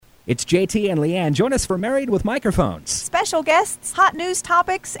It's JT and Leanne. Join us for Married with Microphones. Special guests, hot news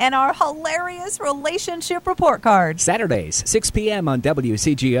topics, and our hilarious relationship report cards. Saturdays, 6 p.m. on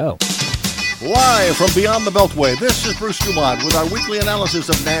WCGO. Live from beyond the Beltway, this is Bruce Dumont with our weekly analysis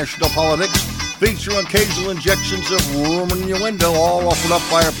of national politics, featuring occasional injections of innuendo, all offered up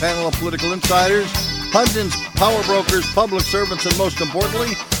by our panel of political insiders, pundits, power brokers, public servants, and most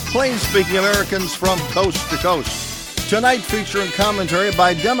importantly, plain-speaking Americans from coast to coast. Tonight featuring commentary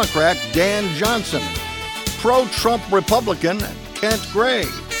by Democrat Dan Johnson, pro-Trump Republican Kent Gray,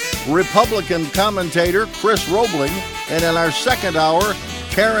 Republican commentator Chris Roebling, and in our second hour,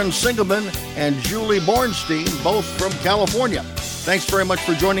 Karen Singelman and Julie Bornstein, both from California. Thanks very much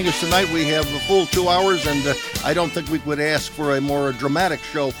for joining us tonight. We have a full 2 hours, and I don't think we could ask for a more dramatic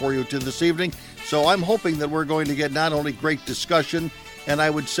show for you this evening. So I'm hoping that we're going to get not only great discussion, and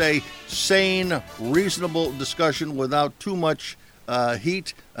I would say sane, reasonable discussion without too much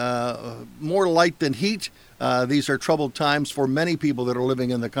heat, more light than heat. These are troubled times for many people that are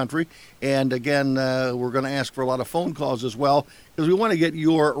living in the country. And again, we're going to ask for a lot of phone calls as well because we want to get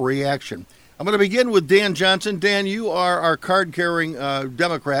your reaction. I'm going to begin with Dan Johnson. Dan, you are our card-carrying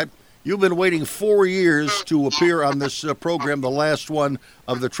Democrat. You've been waiting 4 years to appear on this program, the last one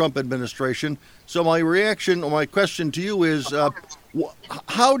of the Trump administration. So my question to you is,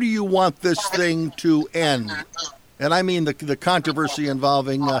 how do you want this thing to end? And I mean the controversy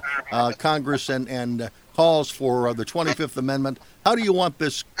involving Congress and calls for the 25th Amendment. How do you want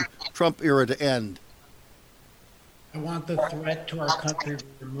this Trump era to end? I want the threat to our country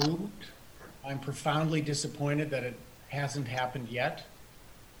removed. I'm profoundly disappointed that it hasn't happened yet.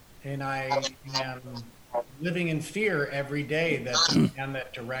 And I am living in fear every day that the man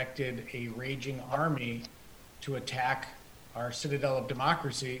that directed a raging army to attack our citadel of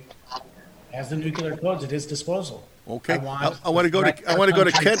democracy has the nuclear codes at his disposal. Okay, I want to go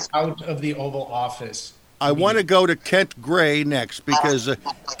to Kent out of the Oval Office. I want to go to Kent Gray next because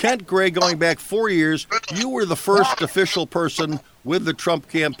Kent Gray, going back 4 years, you were the first official person with the Trump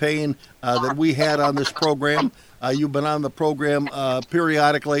campaign that we had on this program. You've been on the program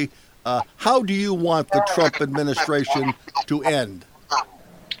periodically. How do you want the Trump administration to end?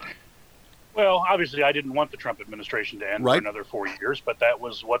 Well, obviously, I didn't want the Trump administration to end for another 4 years, but that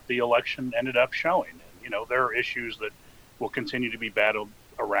was what the election ended up showing. You know, there are issues that will continue to be battled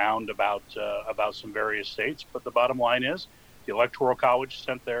around about some various states, but the bottom line is the Electoral College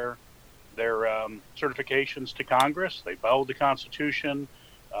sent their certifications to Congress. They followed the Constitution.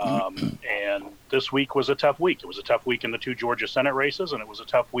 And this week was a tough week. It was a tough week in the 2 Georgia Senate races, and it was a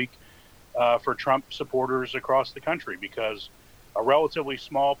tough week for Trump supporters across the country because a relatively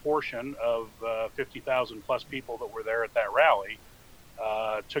small portion of 50,000 plus people that were there at that rally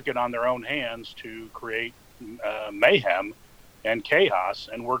took it on their own hands to create mayhem and chaos.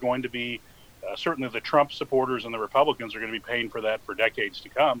 And we're going to be, certainly the Trump supporters and the Republicans are going to be paying for that for decades to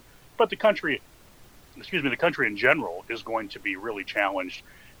come. But the country in general is going to be really challenged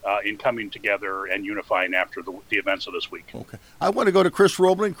in coming together and unifying after the events of this week. Okay. I want to go to Chris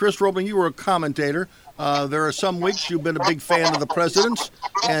Roebling. Chris Roebling, you were a commentator. There are some weeks you've been a big fan of the president's,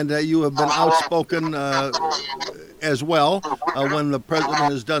 and you have been outspoken as well when the president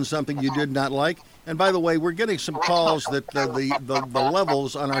has done something you did not like. And by the way, we're getting some calls that the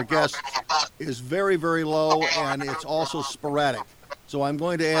levels on our guests is very, very low, and it's also sporadic. So I'm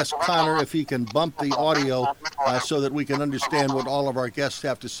going to ask Connor if he can bump the audio so that we can understand what all of our guests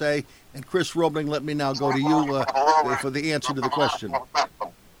have to say. And Chris Roebling, let me now go to you for the answer to the question.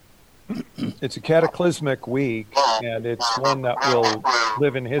 It's a cataclysmic week, and it's one that will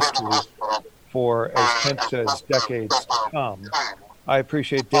live in history for, as Kent says, decades to come. I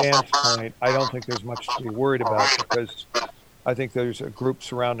appreciate Dan's point. I don't think there's much to be worried about because I think there's a group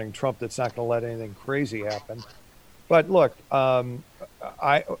surrounding Trump that's not going to let anything crazy happen. But look,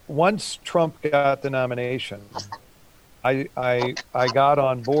 once Trump got the nomination, I got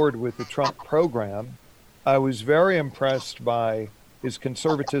on board with the Trump program. I was very impressed by his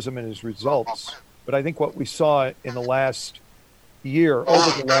conservatism and his results. But I think what we saw in the last year,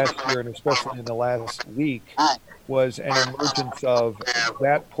 over the last year, and especially in the last week, was an emergence of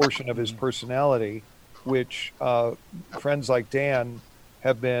that portion of his personality, which friends like Dan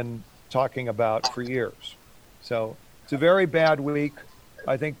have been talking about for years. So it's a very bad week.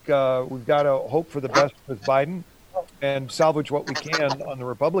 I think we've got to hope for the best with Biden and salvage what we can on the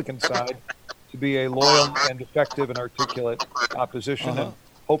Republican side to be a loyal and effective and articulate opposition and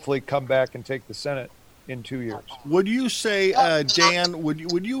hopefully come back and take the Senate in 2 years. Would you say, Dan,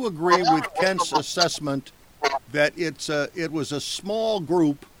 would you agree with Kent's assessment that it was a small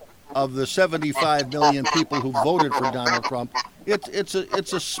group of the 75 million people who voted for Donald Trump?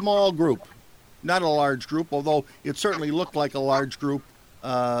 it's a small group, not a large group, although it certainly looked like a large group,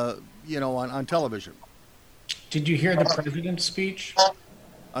 on television. Did you hear the president's speech?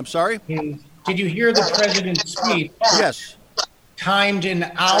 I'm sorry? Did you hear the president's speech? Yes. Timed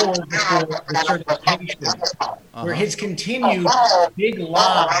an hour before the certification, where his continued big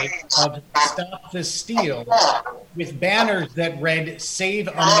lie of "Stop the Steal" with banners that read "Save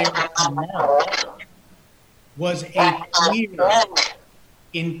America March" was a clear,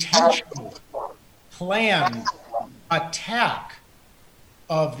 intentional, planned attack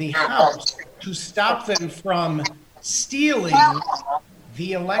of the House to stop them from stealing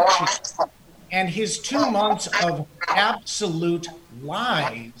the election. And his 2 months of absolute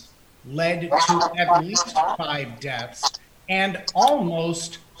lies led to at least 5 deaths and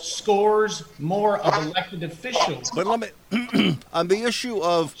almost scores more of elected officials. But let me, on the issue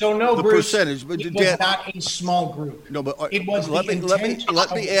of the Bruce, percentage, but it was not a small group. No, but it was let me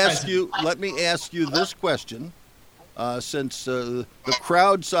ask you this question, since the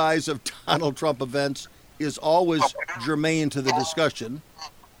crowd size of Donald Trump events is always germane to the discussion.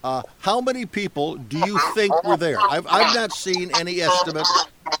 How many people do you think were there? I've not seen any estimate,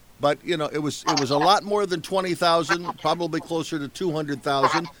 but it was a lot more than 20,000, probably closer to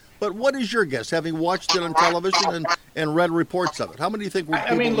 200,000. But what is your guess, having watched it on television and read reports of it? How many do you think were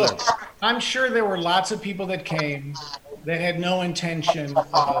people there? Look, I'm sure there were lots of people that came that had no intention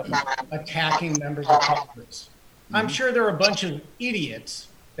of attacking members of Congress. I'm sure there were a bunch of idiots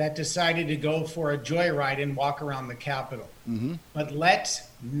that decided to go for a joyride and walk around the Capitol. But let's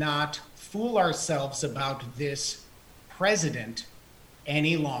not fool ourselves about this president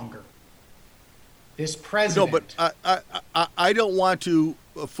any longer. This president. No, but I don't want to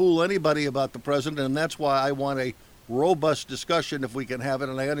fool anybody about the president, and that's why I want a robust discussion if we can have it.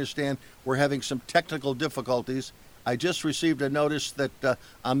 And I understand we're having some technical difficulties. I just received a notice that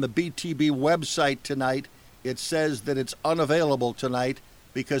on the BTB website tonight, it says that it's unavailable tonight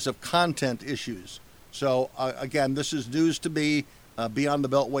because of content issues. So, again, this is news to me. Beyond the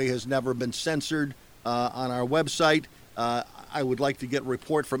Beltway has never been censored on our website. I would like to get a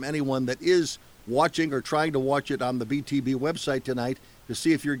report from anyone that is watching or trying to watch it on the BTB website tonight to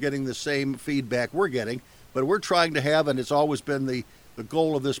see if you're getting the same feedback we're getting. But we're trying to have, and it's always been the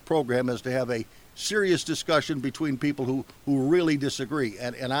goal of this program, is to have a serious discussion between people who really disagree.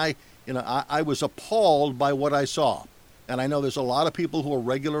 And I was appalled by what I saw. And I know there's a lot of people who are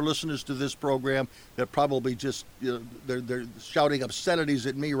regular listeners to this program that probably just, they're shouting obscenities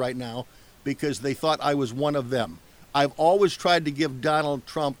at me right now because they thought I was one of them. I've always tried to give Donald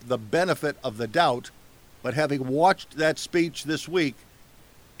Trump the benefit of the doubt, but having watched that speech this week,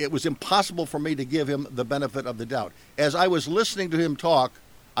 it was impossible for me to give him the benefit of the doubt. As I was listening to him talk,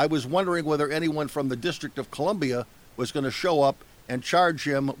 I was wondering whether anyone from the District of Columbia was going to show up and charge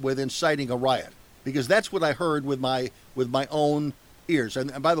him with inciting a riot. Because that's what I heard with my own ears.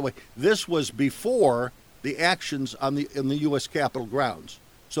 And by the way, this was before the actions in the U.S. Capitol grounds.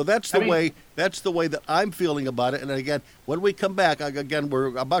 So that's the way that I'm feeling about it. And again, when we come back,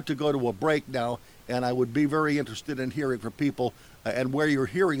 we're about to go to a break now, and I would be very interested in hearing from people and where you're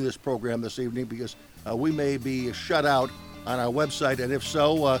hearing this program this evening, because we may be shut out on our website, and if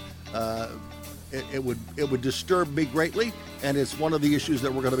so, it would disturb me greatly, and it's one of the issues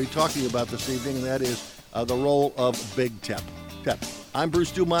that we're going to be talking about this evening, and that is the role of Big Tech. I'm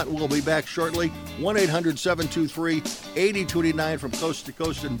Bruce Dumont. We'll be back shortly. 1-800-723-8029 from coast to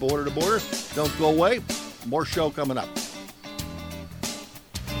coast and border to border. Don't go away. More show coming up.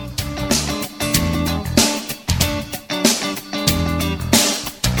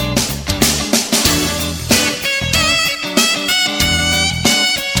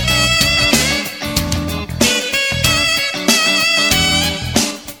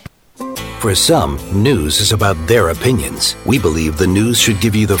 For some, news is about their opinions. We believe the news should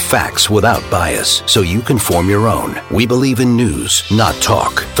give you the facts without bias, so you can form your own. We believe in news, not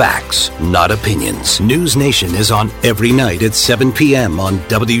talk. Facts, not opinions. News Nation is on every night at 7 p.m. on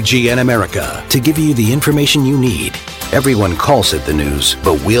WGN America to give you the information you need. Everyone calls it the news,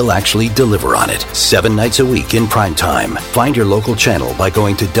 but we'll actually deliver on it 7 nights a week in prime time. Find your local channel by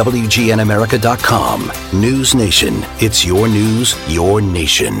going to WGNAmerica.com. News Nation. It's your news, your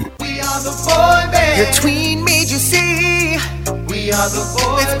nation. We are the boy band. Your tween made you see. We are the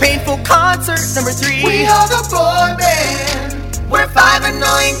boy band. It's Painful Concert number 3. We are the boy band. We're 5 and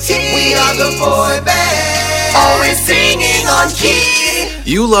 19. We are the boy band. Always singing on key.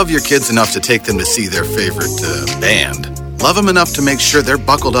 You love your kids enough to take them to see their favorite band. Love them enough to make sure they're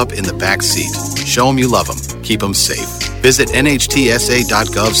buckled up in the back seat. Show them you love them. Keep them safe. Visit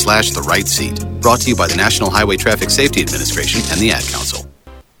nhtsa.gov/the-right-seat. Brought to you by the National Highway Traffic Safety Administration and the Ad Council.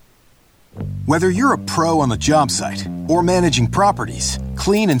 Whether you're a pro on the job site or managing properties,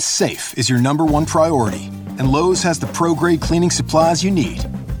 clean and safe is your number one priority. And Lowe's has the pro-grade cleaning supplies you need.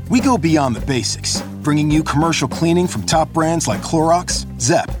 We go beyond the basics, bringing you commercial cleaning from top brands like Clorox,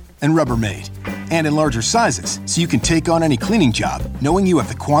 Zep, and Rubbermaid. And in larger sizes, so you can take on any cleaning job knowing you have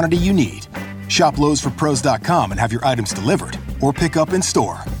the quantity you need. Shop Lowe'sForPros.com and have your items delivered or pick up in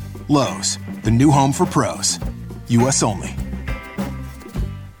store. Lowe's, the new home for pros. U.S. only.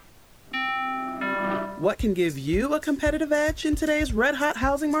 What can give you a competitive edge in today's red-hot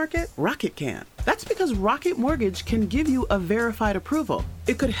housing market? Rocket can. That's because Rocket Mortgage can give you a verified approval.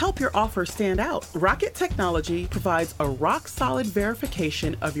 It could help your offer stand out. Rocket Technology provides a rock-solid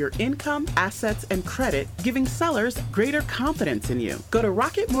verification of your income, assets, and credit, giving sellers greater confidence in you. Go to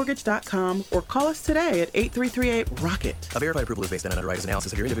rocketmortgage.com or call us today at 8338-ROCKET. A verified approval is based on an underwriter's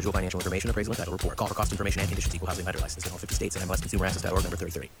analysis of your individual financial information, appraisal, and title report. Call for cost information and conditions. Equal housing lender license in all 50 states and MLSConsumerAccess.org number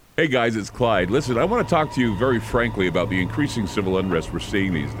 3030. Hey guys, it's Clyde. Listen, I want to talk to you very frankly about the increasing civil unrest we're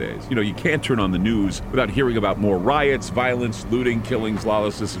seeing these days. You know, you can't turn on the news without hearing about more riots, violence, looting, killings,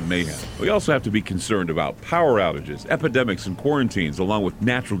 lawlessness, and mayhem. We also have to be concerned about power outages, epidemics, and quarantines, along with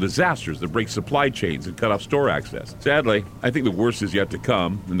natural disasters that break supply chains and cut off store access. Sadly, I think the worst is yet to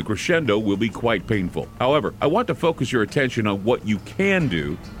come, and the crescendo will be quite painful. However, I want to focus your attention on what you can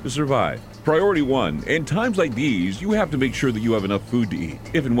do to survive. Priority one, in times like these, you have to make sure that you have enough food to eat,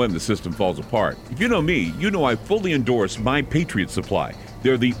 if and when the system falls apart. If you know me, you know I fully endorse My Patriot Supply.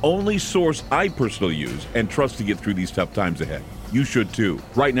 They're the only source I personally use and trust to get through these tough times ahead. You should too.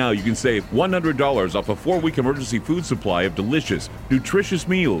 Right now, you can save $100 off a 4-week emergency food supply of delicious, nutritious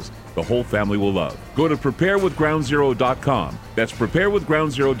meals the whole family will love. Go to preparewithgroundzero.com. That's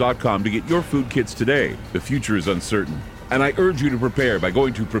preparewithgroundzero.com to get your food kits today. The future is uncertain, and I urge you to prepare by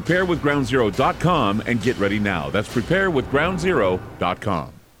going to preparewithgroundzero.com and get ready now. That's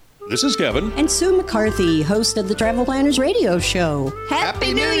preparewithgroundzero.com. This is Kevin. And Sue McCarthy, host of the Travel Planners Radio Show.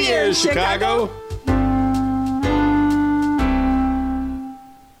 Happy New Year, Chicago!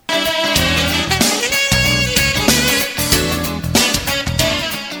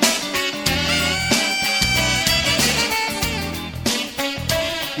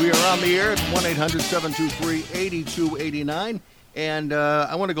 We are on the air at 1-800-723-8289. And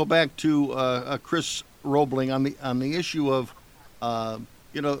I want to go back to Chris Roebling on the issue of,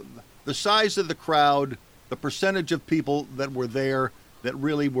 the size of the crowd, the percentage of people that were there that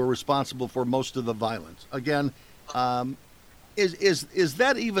really were responsible for most of the violence. Again, is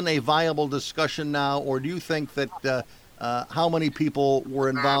that even a viable discussion now, or do you think that how many people were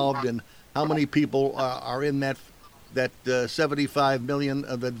involved and how many people are in that 75 million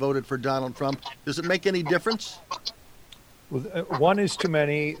that voted for Donald Trump? Does it make any difference? Well, one is too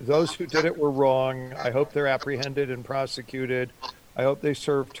many. Those who did it were wrong. I hope they're apprehended and prosecuted. I hope they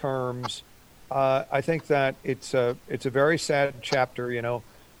serve terms. I think that it's a very sad chapter.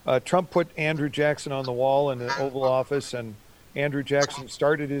 Trump put Andrew Jackson on the wall in the Oval Office, and Andrew Jackson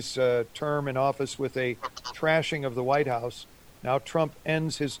started his term in office with a trashing of the White House. Now Trump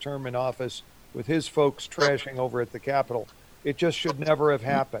ends his term in office with his folks trashing over at the Capitol. It just should never have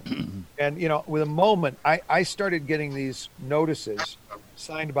happened. And, with a moment, I started getting these notices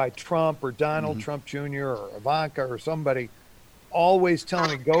signed by Trump or Donald Trump Jr. or Ivanka or somebody, always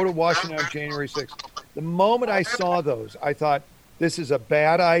telling me, go to Washington on January 6th. The moment I saw those, I thought, this is a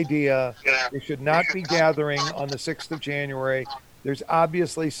bad idea. We should not be gathering on the 6th of January. There's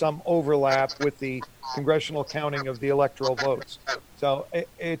obviously some overlap with the congressional counting of the electoral votes. So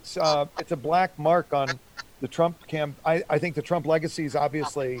it's a black mark on the Trump camp. I think the Trump legacy is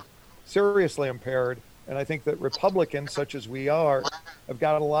obviously seriously impaired. And I think that Republicans, such as we are, have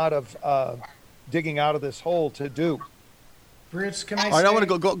got a lot of digging out of this hole to do. Fritz, can I All right, I want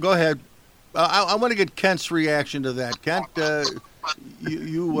to go ahead. I want to get Kent's reaction to that. Kent, I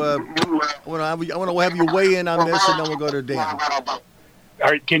want to have you weigh in on this, and then we'll go to Dan. All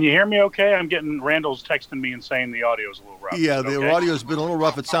right, can you hear me okay? I'm getting Randall's texting me and saying the audio's a little rough. Yeah, the audio's been a little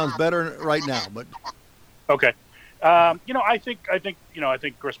rough. It sounds better right now, but okay. I think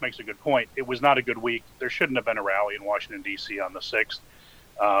Chris makes a good point. It was not a good week. There shouldn't have been a rally in Washington, D.C. on the 6th.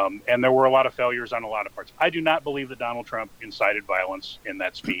 And there were a lot of failures on a lot of parts. I do not believe that Donald Trump incited violence in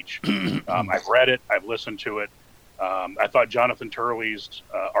that speech. I've read it. I've listened to it. I thought Jonathan Turley's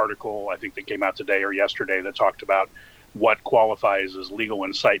article, I think that came out today or yesterday, that talked about what qualifies as legal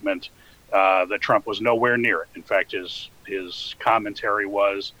incitement, that Trump was nowhere near it. In fact, his commentary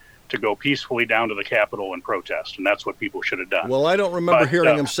was to go peacefully down to the Capitol and protest, and that's what people should have done. Well, I don't remember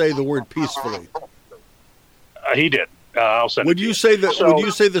hearing him say the word peacefully. He did. I'll send Would it to you say that? So- Would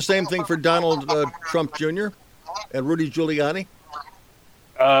you say the same thing for Donald Trump Jr. and Rudy Giuliani?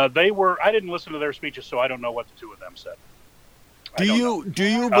 I didn't listen to their speeches, so I don't know what the two of them said. Do you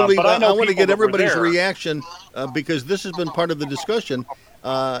believe? But I know want to people get that were everybody's there. reaction because this has been part of the discussion.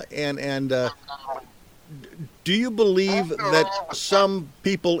 Do you believe that some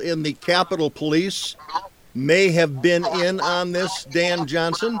people in the Capitol Police may have been in on this, Dan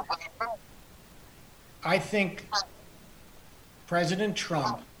Johnson? I think President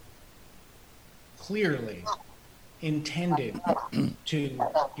Trump clearly intended to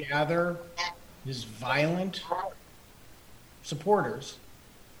gather his violent supporters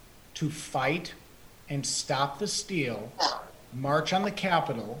to fight and stop the steal, march on the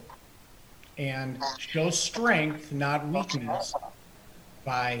Capitol, and show strength, not weakness,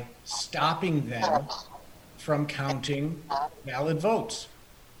 by stopping them from counting valid votes.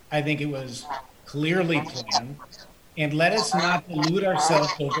 I think it was clearly planned, and let us not delude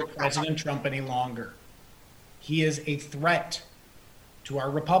ourselves over President Trump any longer. He is a threat to our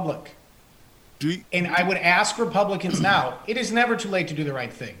republic. And I would ask Republicans now, it is never too late to do the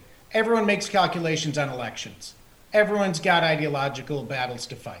right thing. Everyone makes calculations on elections. Everyone's got ideological battles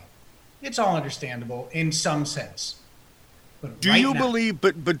to fight. It's all understandable in some sense. But Do right you now- believe?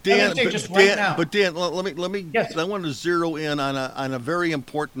 But Let Dan, me say just right now. let me. Yes. I want to zero in on a very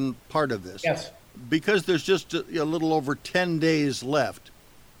important part of this. Yes. Because there's just a little over 10 days left.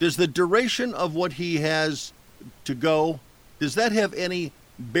 Does the duration of what he has to go, does that have any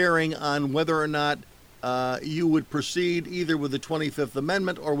bearing on whether or not you would proceed either with the 25th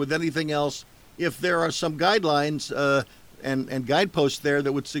Amendment or with anything else if there are some guidelines and guideposts there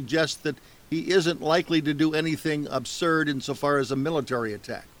that would suggest that he isn't likely to do anything absurd insofar as a military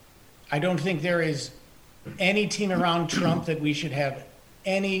attack? I don't think there is any team around Trump that we should have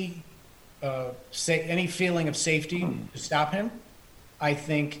any feeling of safety to stop him. I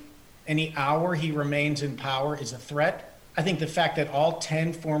think any hour he remains in power is a threat. I think the fact that all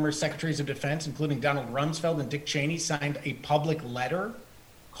 10 former secretaries of defense, including Donald Rumsfeld and Dick Cheney, signed a public letter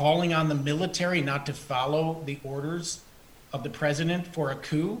calling on the military not to follow the orders of the president for a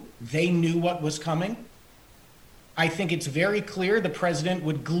coup. They knew what was coming. I think it's very clear the president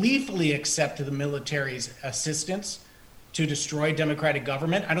would gleefully accept the military's assistance to destroy democratic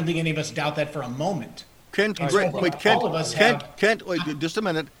government. I don't think any of us doubt that for a moment. Kent And Gray, so wait, all of us have. Kent, wait, just a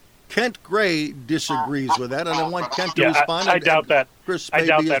minute. Kent Gray disagrees with that, and I want Kent to Yeah, respond. I doubt that. Chris I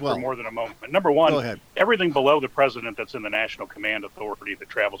doubt Spivey that as well. for more than a moment. Number one, Go ahead. everything below the president that's in the National Command Authority that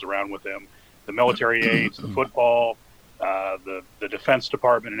travels around with him, the military aides, the football, the Defense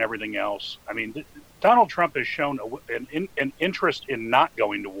Department, and everything else. I mean, Donald Trump has shown an interest in not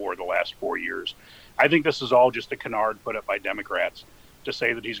going to war the last 4 years. I think this is all just a canard put up by Democrats to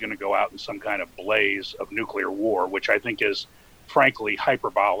say that he's going to go out in some kind of blaze of nuclear war, which I think is, frankly,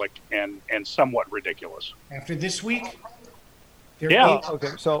 hyperbolic and somewhat ridiculous. After this week,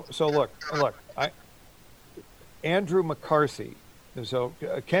 Okay. So look. Andrew McCarthy. So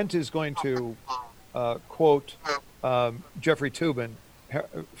Kent is going to quote Jeffrey Toobin.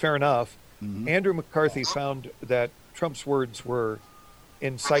 Fair enough. Mm-hmm. Andrew McCarthy found that Trump's words were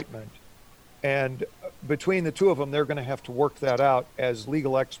incitement, and between the two of them, they're going to have to work that out as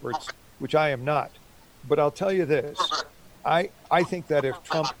legal experts, which I am not. But I'll tell you this. I think that if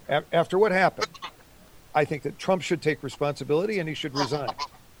Trump, after what happened, I think that Trump should take responsibility and he should resign.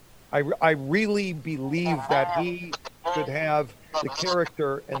 I really believe that he should have the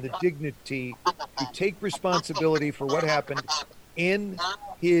character and the dignity to take responsibility for what happened in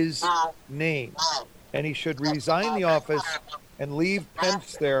his name. And he should resign the office and leave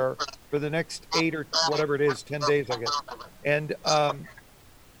Pence there for the next 8 or whatever it is, 10 days, I guess. And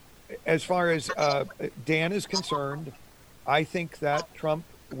as far as Dan is concerned, I think that Trump,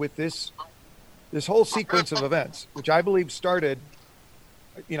 with this whole sequence of events, which I believe started,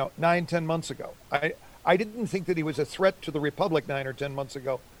 9-10 months ago. I didn't think that he was a threat to the Republic 9 or 10 months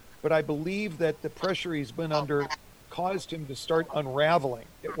ago, but I believe that the pressure he's been under caused him to start unraveling.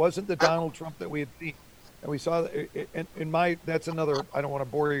 It wasn't the Donald Trump that we had seen. And we saw that's another, I don't want to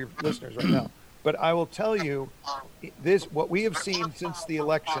bore your listeners right now, but I will tell you what we have seen since the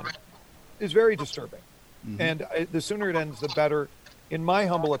election is very disturbing. Mm-hmm. And the sooner it ends, the better, in my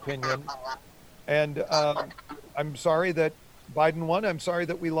humble opinion. And I'm sorry that Biden won. I'm sorry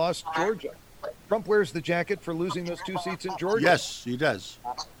that we lost Georgia. Trump wears the jacket for losing those 2 seats in Georgia. Yes, he does.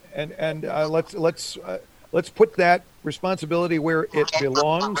 And let's put that responsibility where it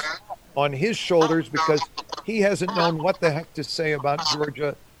belongs, on his shoulders, because he hasn't known what the heck to say about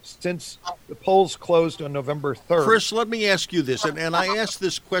Georgia since the polls closed on November 3rd. Chris, let me ask you this, and I asked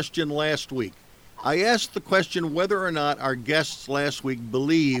this question last week. I asked the question whether or not our guests last week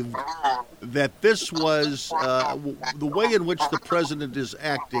believed that this was the way in which the president is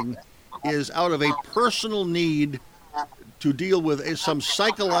acting is out of a personal need to deal with some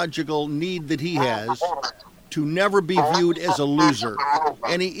psychological need that he has to never be viewed as a loser.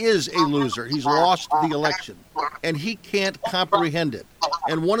 And he is a loser. He's lost the election, and he can't comprehend it.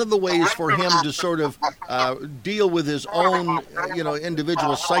 And one of the ways for him to sort of deal with his own,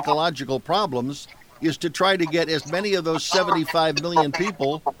 individual psychological problems is to try to get as many of those 75 million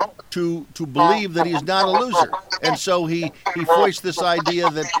people to believe that he's not a loser. And so he foists this idea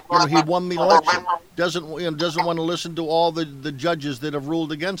that he won the election, doesn't want to listen to all the judges that have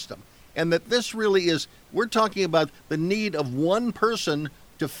ruled against him. And that this really is, we're talking about the need of one person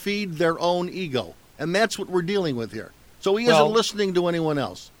to feed their own ego. And that's what we're dealing with here. So he isn't listening to anyone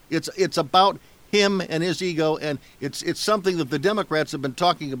else. It's about him and his ego, and it's something that the Democrats have been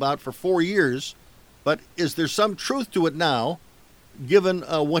talking about for 4 years. But is there some truth to it now, given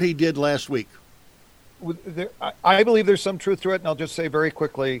what he did last week? I believe there's some truth to it, and I'll just say very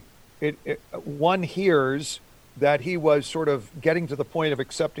quickly, one hears that he was sort of getting to the point of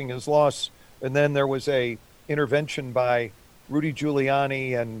accepting his loss, and then there was a intervention by Rudy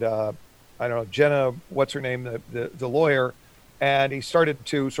Giuliani and Jenna, what's her name, the lawyer, and he started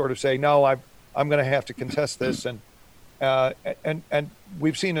to sort of say, no, I'm going to have to contest this, and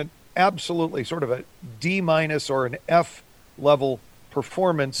we've seen an absolutely sort of a D- or an F level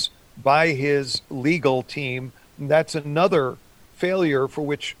performance by his legal team. And that's another failure for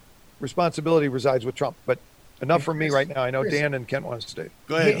which responsibility resides with Trump. But enough from me right now. I know Dan and Kent wants to stay.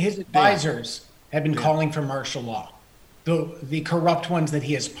 Go ahead. His advisors have been calling for martial law, the corrupt ones that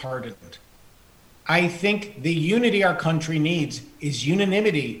he has pardoned. I think the unity our country needs is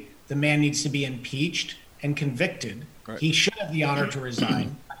unanimity. The man needs to be impeached and convicted. Right. He should have the honor to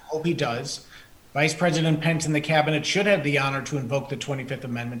resign. I hope he does. Vice President Pence and the cabinet should have the honor to invoke the 25th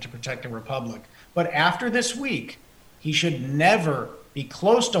Amendment to protect the republic. But after this week, he should never be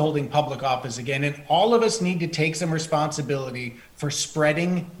close to holding public office again. And all of us need to take some responsibility for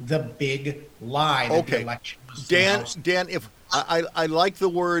spreading the big lie that the election was. Dan, if I like the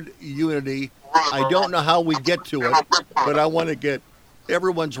word unity, I don't know how we get to it, but I want to get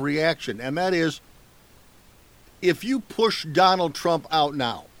everyone's reaction. And that is, if you push Donald Trump out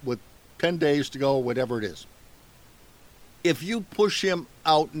now with 10 days to go, whatever it is, if you push him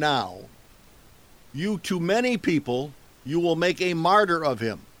out now, to many people, you will make a martyr of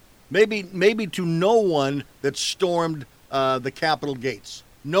him. Maybe to no one that stormed the Capitol gates.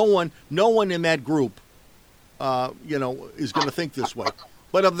 No one in that group, is going to think this way.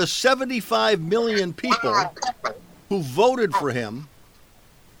 But of the 75 million people who voted for him,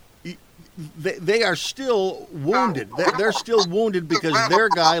 they are still wounded. They're still wounded because their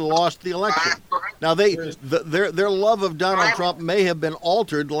guy lost the election. Now, their love of Donald Trump may have been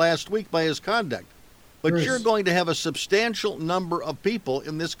altered last week by his conduct. But you're going to have a substantial number of people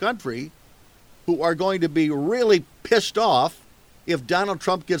in this country who are going to be really pissed off if Donald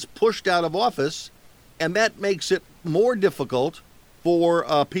Trump gets pushed out of office, and that makes it more difficult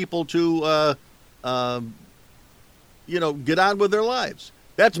for people to, get on with their lives.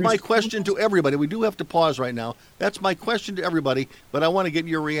 That's my question to everybody. We do have to pause right now. That's my question to everybody, but I want to get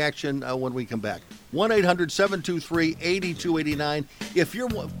your reaction when we come back. 1-800-723-8289. If you're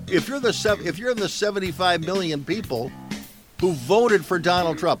in the 75 million people who voted for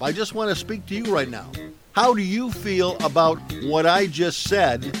Donald Trump, I just want to speak to you right now. How do you feel about what I just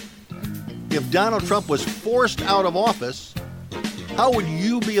said? If Donald Trump was forced out of office, how would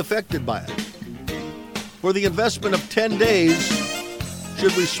you be affected by it? For the investment of 10 days,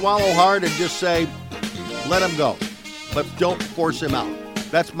 should we swallow hard and just say, let him go, but don't force him out?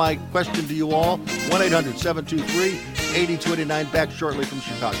 That's my question to you all. 1-800-723-8289. Back shortly from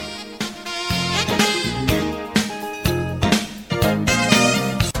Chicago.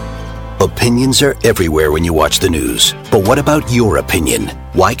 Opinions are everywhere when you watch the news. But what about your opinion?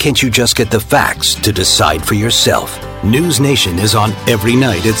 Why can't you just get the facts to decide for yourself? News Nation is on every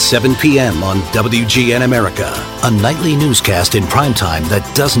night at 7 p.m. on WGN America. A nightly newscast in primetime that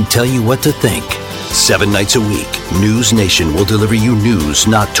doesn't tell you what to think. 7 nights a week, News Nation will deliver you news,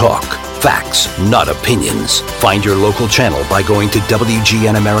 not talk. Facts, not opinions. Find your local channel by going to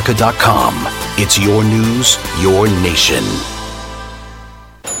WGNAmerica.com. It's your news, your nation.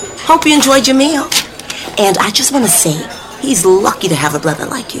 Hope you enjoyed your meal. And I just want to say, he's lucky to have a brother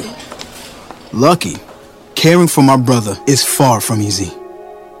like you. Lucky? Caring for my brother is far from easy.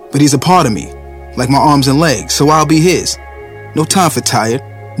 But he's a part of me, like my arms and legs, so I'll be his. No time for tired.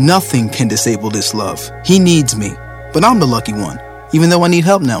 Nothing can disable this love. He needs me, but I'm the lucky one, even though I need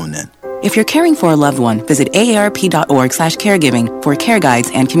help now and then. If you're caring for a loved one, visit aarp.org/caregiving for care guides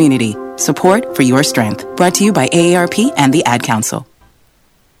and community. Support for your strength. Brought to you by AARP and the Ad Council.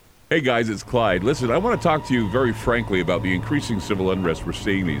 Hey guys, it's Clyde. Listen, I want to talk to you very frankly about the increasing civil unrest we're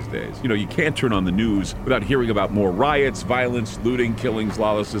seeing these days. You know, you can't turn on the news without hearing about more riots, violence, looting, killings,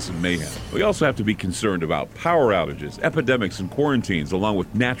 lawlessness, and mayhem. We also have to be concerned about power outages, epidemics, and quarantines, along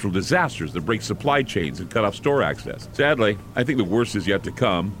with natural disasters that break supply chains and cut off store access. Sadly, I think the worst is yet to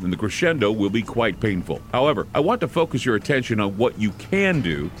come, and the crescendo will be quite painful. However, I want to focus your attention on what you can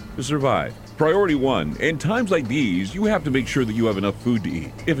do to survive. Priority 1, in times like these, you have to make sure that you have enough food to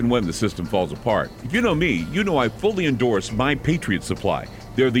eat, if and when the system falls apart. If you know me, you know I fully endorse My Patriot Supply.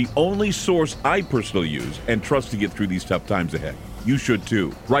 They're the only source I personally use and trust to get through these tough times ahead. You should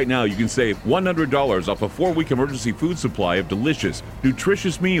too. Right now, you can save $100 off a 4-week emergency food supply of delicious,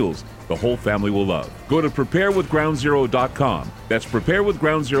 nutritious meals the whole family will love. Go to preparewithgroundzero.com. That's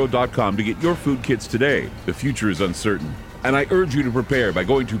preparewithgroundzero.com to get your food kits today. The future is uncertain, and I urge you to prepare by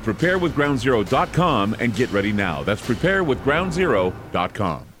going to preparewithgroundzero.com and get ready now. That's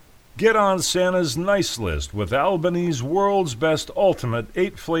preparewithgroundzero.com. Get on Santa's nice list with Albany's world's best ultimate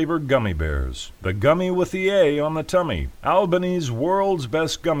 8-flavor gummy bears. The gummy with the A on the tummy. Albany's world's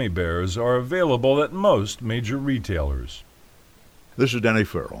best gummy bears are available at most major retailers. This is Danny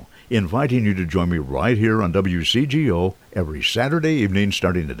Farrell, inviting you to join me right here on WCGO every Saturday evening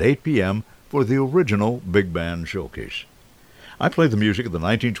starting at 8 p.m. for the original Big Band Showcase. I play the music of the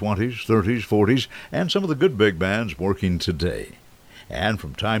 1920s, 30s, 40s, and some of the good big bands working today. And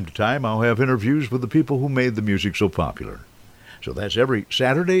from time to time, I'll have interviews with the people who made the music so popular. So that's every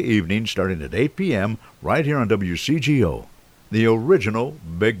Saturday evening starting at 8 p.m. right here on WCGO, the original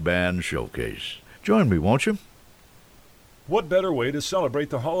Big Band Showcase. Join me, won't you? What better way to celebrate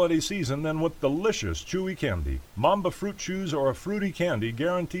the holiday season than with delicious chewy candy? Mamba Fruit Chews are a fruity candy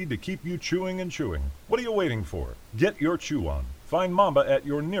guaranteed to keep you chewing and chewing. What are you waiting for? Get your chew on. Find Mamba at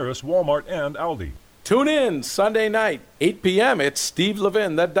your nearest Walmart and Aldi. Tune in Sunday night, 8 p.m. It's Steve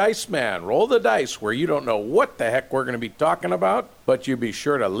Levin, the Dice Man. Roll the dice, where you don't know what the heck we're going to be talking about, but you be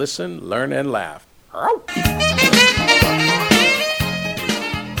sure to listen, learn, and laugh.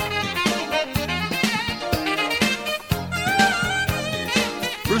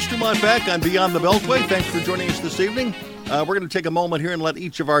 Bruce Dumont back on Beyond the Beltway. Thanks for joining us this evening. We're going to take a moment here and let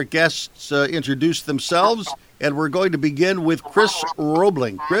each of our guests introduce themselves, and we're going to begin with Chris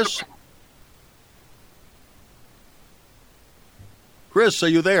Roebling. Chris, are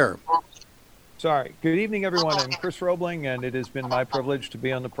you there? Sorry. Good evening, everyone. I'm Chris Roebling, and it has been my privilege to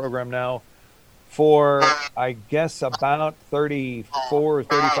be on the program now for, I guess, about 34 or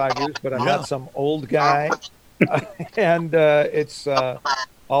 35 years, but I'm not some old guy. And it's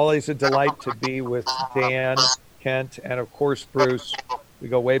always a delight to be with Dan, Kent, and, of course, Bruce. We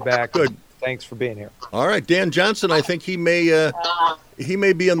go way back. Good. Thanks for being here. All right. Dan Johnson, I think he may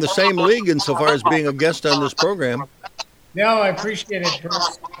be in the same league insofar as being a guest on this program. No, I appreciate it,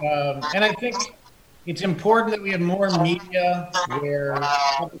 Bruce. And I think it's important that we have more media where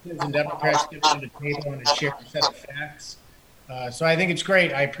Republicans and Democrats get on the table and share a set of facts. So I think it's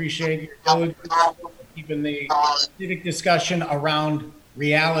great. I appreciate your diligence, keeping the civic discussion around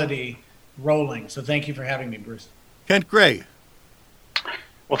reality rolling. So thank you for having me, Bruce. Kent Gray.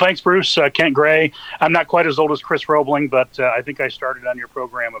 Well, thanks, Bruce. Kent Gray. I'm not quite as old as Chris Roebling, but I think I started on your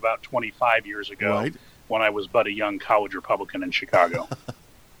program about 25 years ago. Right. When I was but a young college Republican in Chicago.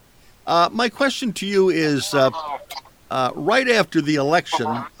 My question to you is, right after the election,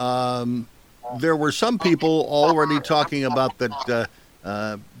 there were some people already talking about that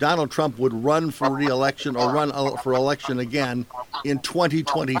Donald Trump would run for re-election or run for election again in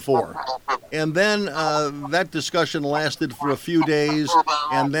 2024. And then that discussion lasted for a few days,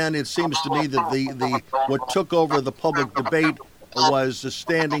 and then it seems to me that the what took over the public debate was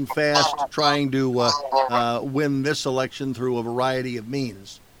standing fast, trying to win this election through a variety of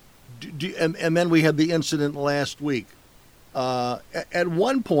means. And then we had the incident last week. At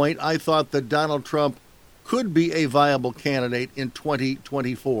one point, I thought that Donald Trump could be a viable candidate in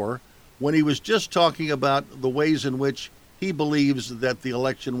 2024 when he was just talking about the ways in which he believes that the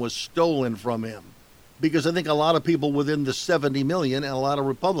election was stolen from him. Because I think a lot of people within the 70 million and a lot of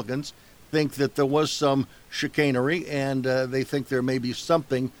Republicans think that there was some chicanery, and they think there may be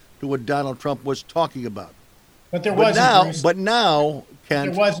something to what Donald Trump was talking about. But there wasn't. But now,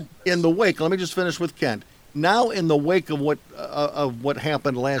 Kent, in the wake, let me just finish with Kent. Now, in the wake of what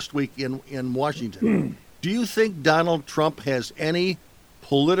happened last week in Washington, do you think Donald Trump has any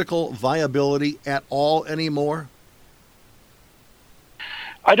political viability at all anymore?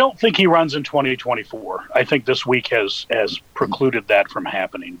 I don't think he runs in 2024. I think this week has precluded that from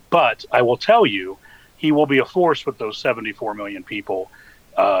happening. But I will tell you, he will be a force with those 74 million people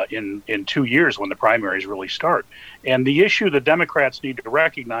in 2 years when the primaries really start. And the issue the Democrats need to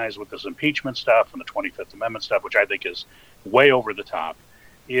recognize with this impeachment stuff and the 25th Amendment stuff, which I think is way over the top,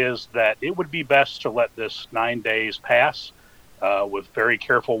 is that it would be best to let this 9 days pass with very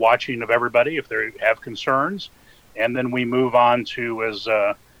careful watching of everybody if they have concerns. And then we move on to,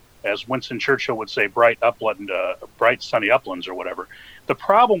 as Winston Churchill would say, bright sunny uplands or whatever. The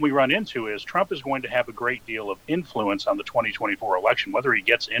problem we run into is Trump is going to have a great deal of influence on the 2024 election, whether he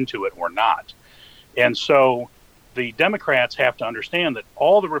gets into it or not. And so the Democrats have to understand that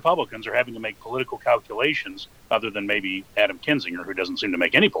all the Republicans are having to make political calculations, other than maybe Adam Kinzinger, who doesn't seem to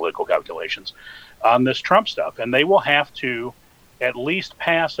make any political calculations, on this Trump stuff. And they will have to at least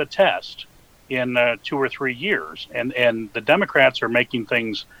pass a test in 2 or 3 years. And the Democrats are making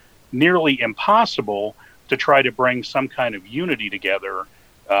things nearly impossible to try to bring some kind of unity together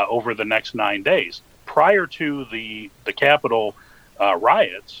over the next 9 days. Prior to the Capitol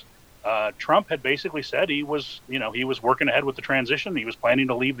riots, Trump had basically said he was working ahead with the transition. He was planning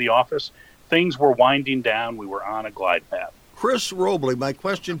to leave the office. Things were winding down. We were on a glide path. Chris Robley, my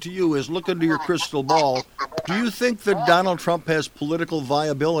question to you is, look into your crystal ball. Do you think that Donald Trump has political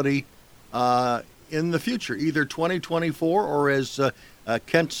viability in the future, either 2024 or, as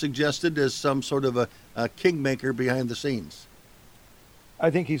Kent suggested, as some sort of a kingmaker behind the scenes? I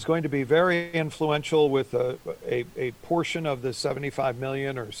think he's going to be very influential with a portion of the 75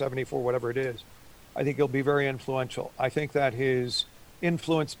 million or 74, whatever it is. I think he'll be very influential. I think that his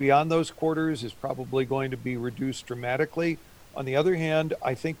influence beyond those quarters is probably going to be reduced dramatically. On the other hand,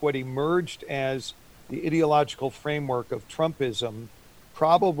 I think what emerged as the ideological framework of Trumpism,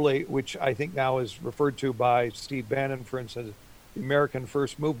 probably, which I think now is referred to by Steve Bannon, for instance, the America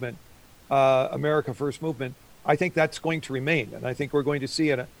First Movement, I think that's going to remain. And I think we're going to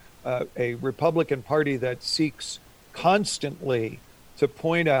see a Republican Party that seeks constantly to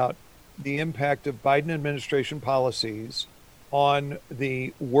point out the impact of Biden administration policies on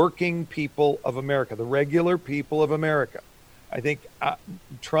the working people of America, the regular people of America. I think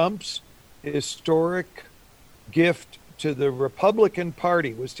Trump's historic gift to the Republican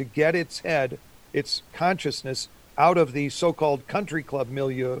Party was to get its consciousness out of the so-called country club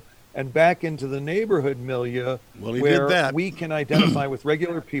milieu and back into the neighborhood milieu where we can identify with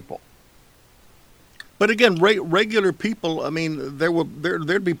regular people. But again, regular people, I mean,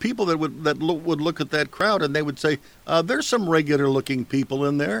 there'd be people that would look at that crowd and they would say, there's some regular looking people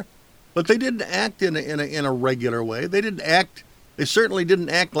in there, but they didn't act in a regular way. They certainly didn't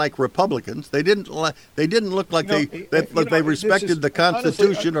act like Republicans. They didn't look like they respected the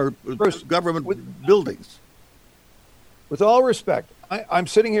Constitution, honestly, or government buildings. With all respect, I'm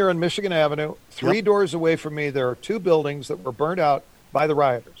sitting here on Michigan Avenue. Three doors away from me, there are two buildings that were burned out by the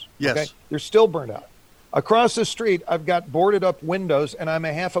rioters. Yes. Okay? They're still burned out. Across the street, I've got boarded up windows, and I'm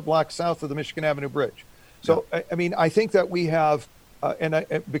a half a block south of the Michigan Avenue Bridge. So, I mean, I think that we have,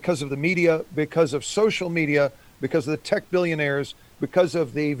 because of the media, because of social media, because of the tech billionaires, because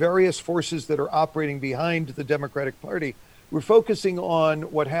of the various forces that are operating behind the Democratic Party, we're focusing on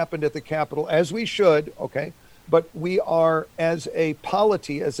what happened at the Capitol, as we should, okay? But we are, as a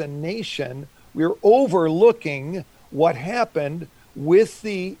polity, as a nation, we're overlooking what happened with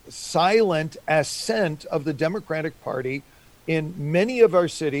the silent ascent of the Democratic Party in many of our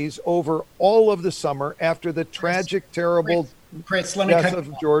cities over all of the summer after the tragic, terrible death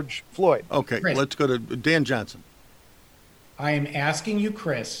of George Floyd. Okay, let's go to Dan Johnson. I am asking you,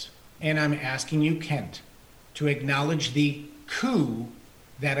 Chris, and I'm asking you, Kent, to acknowledge the coup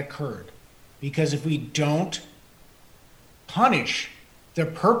that occurred. Because if we don't punish the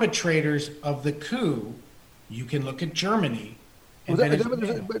perpetrators of the coup, you can look at Germany.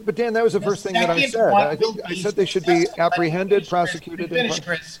 But Dan, that was the first thing that I said. I said they should be apprehended, prosecuted.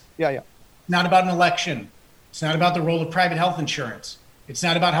 Chris. Yeah. Not about an election. It's not about the role of private health insurance. It's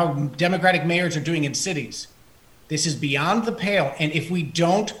not about how Democratic mayors are doing in cities. This is beyond the pale. And if we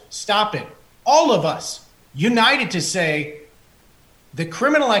don't stop it, all of us united to say the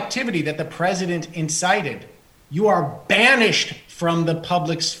criminal activity that the president incited, you are banished from the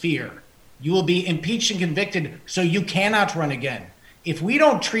public sphere. You will be impeached and convicted, so you cannot run again. If we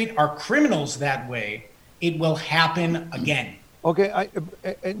don't treat our criminals that way, it will happen again. Okay,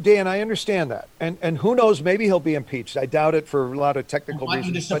 Dan, I understand that. And who knows, maybe he'll be impeached. I doubt it for a lot of technical reasons. I want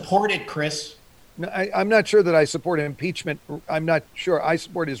you to support it, Chris. No, I'm not sure that I support impeachment. I'm not sure. I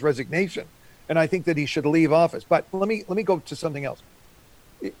support his resignation. And I think that he should leave office. But let me go to something else.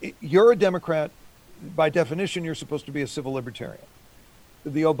 You're a Democrat. By definition, you're supposed to be a civil libertarian.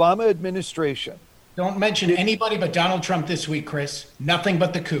 the Obama administration. Don't mention anybody but Donald Trump this week, Chris. Nothing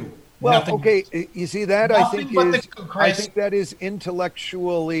but the coup. Well, Nothing. okay, you see that I think Chris. that is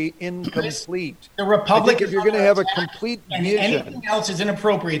intellectually incomplete. The Republic, if you're going to have a complete and vision, anything else is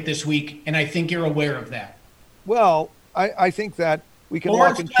inappropriate this week, and I think you're aware of that. Well, I think that we can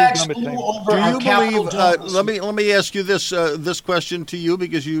walk and chew gum at things. Do you believe? Let me ask you this question to you,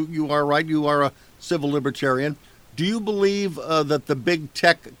 because you are right. You are a civil libertarian. Do you believe that the big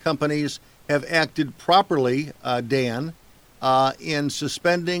tech companies have acted properly, Dan, in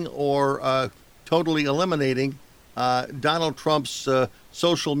suspending or totally eliminating Donald Trump's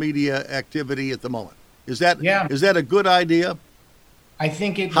social media activity at the moment? Is that a good idea? I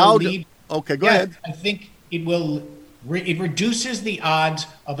think it will lead. Okay, go ahead. I think it will. It reduces the odds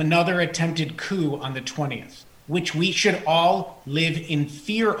of another attempted coup on the 20th, which we should all live in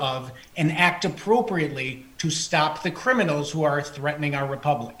fear of and act appropriately to stop the criminals who are threatening our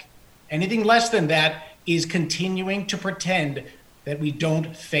republic. Anything less than that is continuing to pretend that we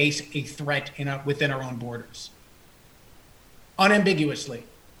don't face a threat within our own borders. Unambiguously.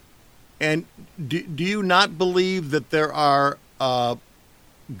 And do you not believe that there are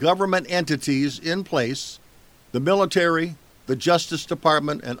government entities in place, the military, the Justice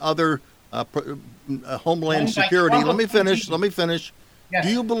Department, and other Homeland Security? Let me finish. Yes.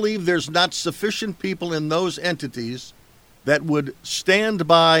 Do you believe there's not sufficient people in those entities that would stand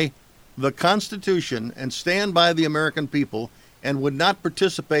by the Constitution and stand by the American people and would not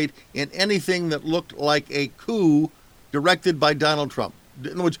participate in anything that looked like a coup directed by Donald Trump?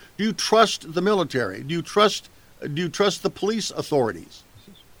 In other words, do you trust the military? Do you trust the police authorities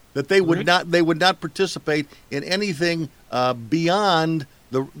that they would not participate in anything beyond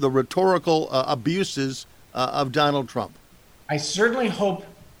the rhetorical abuses of Donald Trump? I certainly hope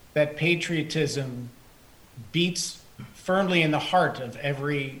that patriotism beats firmly in the heart of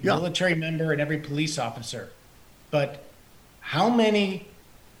every military member and every police officer. But how many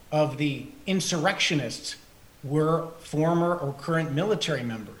of the insurrectionists were former or current military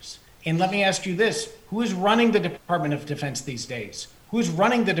members? And let me ask you this: who is running the Department of Defense these days? Who's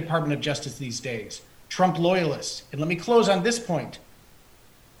running the Department of Justice these days? Trump loyalists. And let me close on this point.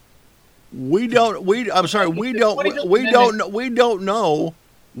 We don't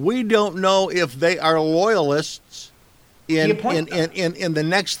know if they are loyalists in the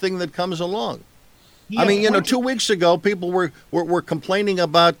next thing that comes along. I mean, 2 weeks ago, people were complaining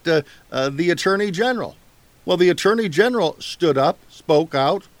about the Attorney General. Well, the Attorney General stood up, spoke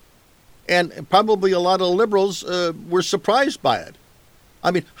out, and probably a lot of liberals were surprised by it.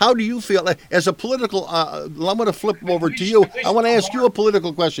 I mean, how do you feel as a political? I'm going to flip over to you. I want to ask you a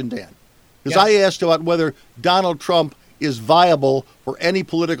political question, Dan, because I asked about whether Donald Trump is viable for any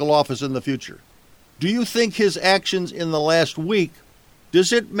political office in the future. Do you think his actions in the last week,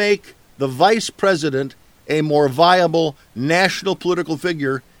 does it make the vice president a more viable national political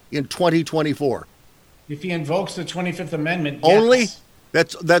figure in 2024? If he invokes the 25th Amendment, only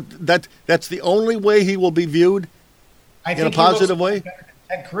that's the only way he will be viewed in a positive way.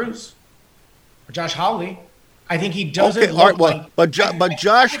 Ted Cruz or Josh Hawley. I think he doesn't. Okay, all right, but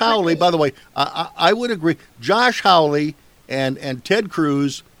Josh Hawley, by the way, I would agree. Josh Hawley and Ted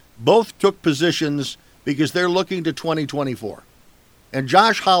Cruz both took positions because they're looking to 2024. And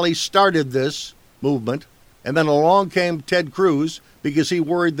Josh Hawley started this movement, and then along came Ted Cruz because he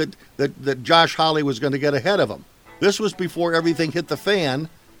worried that Josh Hawley was going to get ahead of him. This was before everything hit the fan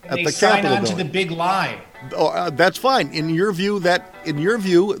at the Capitol building. To the big lie. Oh, that's fine. In your view,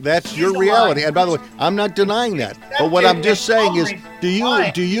 that's your reality. And by the way, I'm not denying that. But what I'm just saying is, do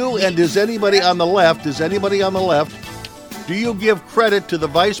you, and does anybody on the left, do you give credit to the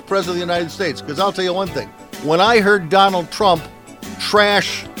Vice President of the United States? Because I'll tell you one thing. When I heard Donald Trump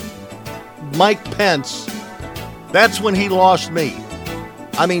trash Mike Pence, that's when he lost me.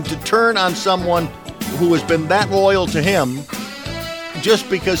 I mean, to turn on someone who has been that loyal to him just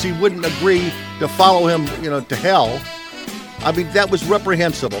because he wouldn't agree to follow him, to hell. I mean, that was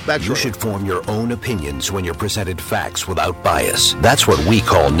reprehensible. You should form your own opinions when you're presented facts without bias. That's what we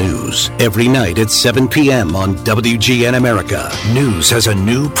call news. Every night at 7 p.m. on WGN America, news has a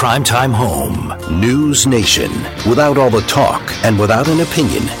new primetime home. News Nation. Without all the talk and without an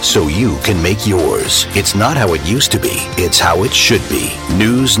opinion, so you can make yours. It's not how it used to be. It's how it should be.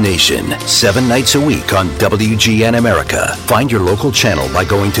 News Nation. 7 nights a week on WGN America. Find your local channel by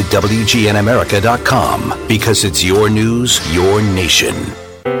going to WGNAmerica.com, because it's your news, your nation.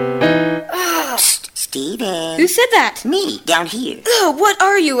 Steven. Who said that? Me, down here. Ugh, what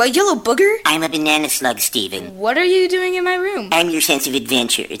are you, a yellow booger? I'm a banana slug, Steven. What are you doing in my room? I'm your sense of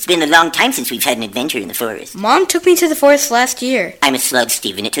adventure. It's been a long time since we've had an adventure in the forest. Mom took me to the forest last year. I'm a slug,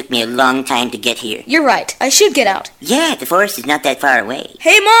 Steven. It took me a long time to get here. You're right. I should get out. Yeah, the forest is not that far away.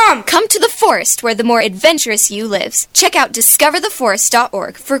 Hey, Mom! Come to the forest where the more adventurous you lives. Check out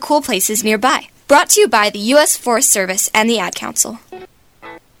discovertheforest.org for cool places nearby. Brought to you by the U.S. Forest Service and the Ad Council.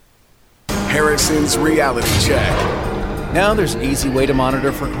 Harrison's Reality Check. Now there's an easy way to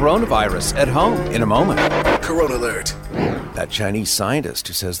monitor for coronavirus at home in a moment. Corona Alert. That Chinese scientist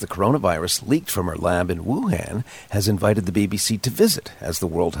who says the coronavirus leaked from her lab in Wuhan has invited the BBC to visit as the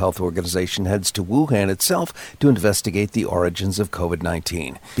World Health Organization heads to Wuhan itself to investigate the origins of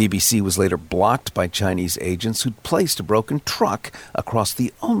COVID-19. BBC was later blocked by Chinese agents who'd placed a broken truck across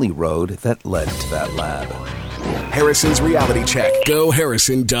the only road that led to that lab. Harrison's Reality Check.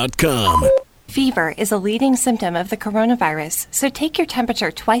 GoHarrison.com. Fever is a leading symptom of the coronavirus, so take your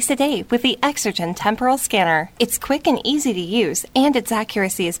temperature twice a day with the Exergen Temporal Scanner. It's quick and easy to use, and its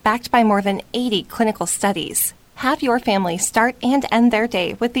accuracy is backed by more than 80 clinical studies. Have your family start and end their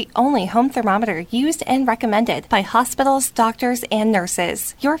day with the only home thermometer used and recommended by hospitals, doctors, and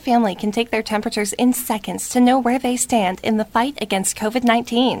nurses. Your family can take their temperatures in seconds to know where they stand in the fight against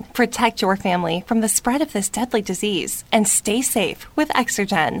COVID-19. Protect your family from the spread of this deadly disease and stay safe with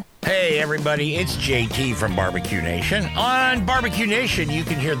Exergen. Hey everybody, it's JT from Barbecue Nation. On Barbecue Nation, you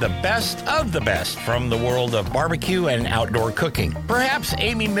can hear the best of the best from the world of barbecue and outdoor cooking. Perhaps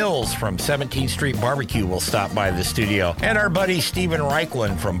Amy Mills from 17th Street Barbecue will stop by the studio. And our buddy Steven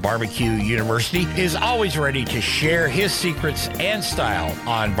Reichlin from Barbecue University is always ready to share his secrets and style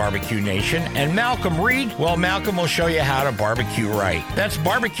on Barbecue Nation. And Malcolm Reed, well, Malcolm will show you how to barbecue right. That's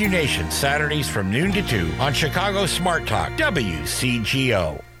Barbecue Nation, Saturdays from noon to 2 on Chicago Smart Talk,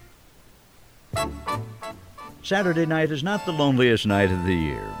 WCGO. Saturday night is not the loneliest night of the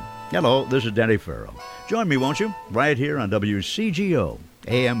year. Hello, this is Danny Farrell. Join me, won't you? Right here on WCGO,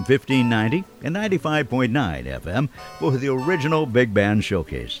 AM 1590 and 95.9 FM for the original Big Band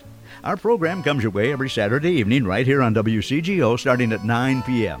Showcase. Our program comes your way every Saturday evening right here on WCGO starting at 9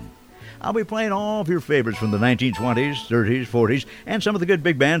 p.m. I'll be playing all of your favorites from the 1920s, 30s, 40s, and some of the good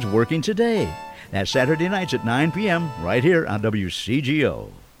big bands working today. That's Saturday nights at 9 p.m. right here on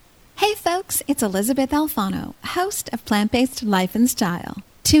WCGO. Hey folks, it's Elizabeth Alfano, host of Plant-Based Life and Style.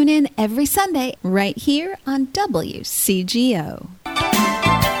 Tune in every Sunday right here on WCGO.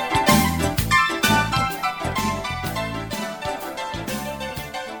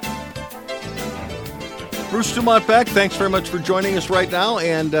 Bruce Dumont back. Thanks very much for joining us right now.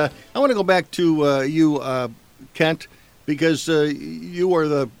 And I want to go back to you, Kent, because you're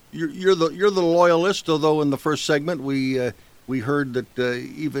the loyalist. Although in the first segment we heard that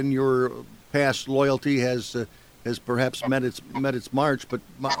even your past loyalty has perhaps met its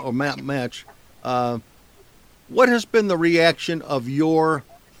match. What has been the reaction of your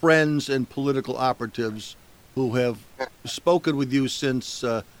friends and political operatives who have spoken with you since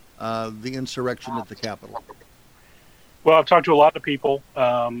the insurrection at the Capitol? Well, I've talked to a lot of people.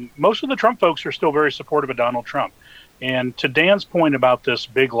 Most of the Trump folks are still very supportive of Donald Trump. And to Dan's point about this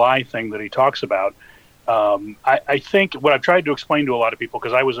big lie thing that he talks about, I think what I've tried to explain to a lot of people,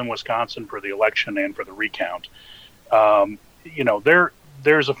 because I was in Wisconsin for the election and for the recount,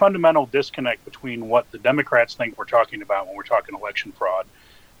 there's a fundamental disconnect between what the Democrats think we're talking about when we're talking election fraud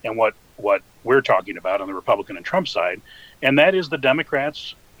and what we're talking about on the Republican and Trump side. And that is the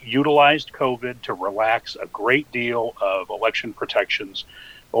Democrats utilized COVID to relax a great deal of election protections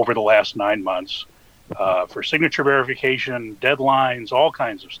over the last 9 months for signature verification, deadlines, all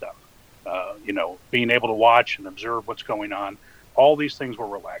kinds of stuff. Being able to watch and observe what's going on, all these things were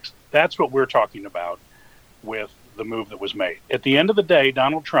relaxed. That's what we're talking about with the move that was made. At the end of the day,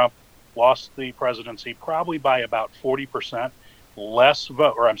 Donald Trump lost the presidency probably by about 40% less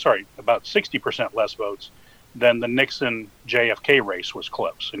vote, about 60% less votes than the Nixon-JFK race was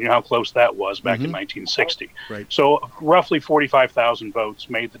close. And you know how close that was back in 1960. Right. So roughly 45,000 votes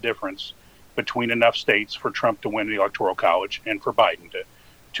made the difference between enough states for Trump to win the Electoral College and for Biden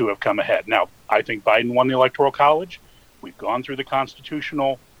to have come ahead. Now, I think Biden won the Electoral College. We've gone through the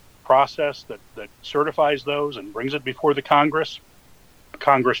constitutional process that certifies those and brings it before the Congress.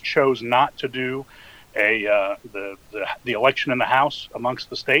 Congress chose not to do the election in the House amongst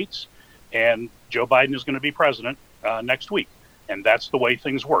the states, and Joe Biden is going to be president next week, and that's the way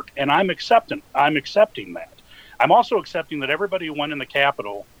things work. And I'm accepting that. I'm also accepting that everybody who went in the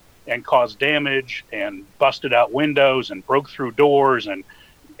Capitol and caused damage and busted out windows and broke through doors and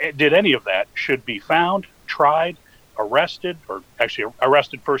did any of that should be found, tried, arrested, or actually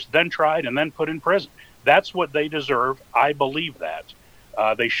arrested first, then tried, and then put in prison. That's what they deserve. I believe that.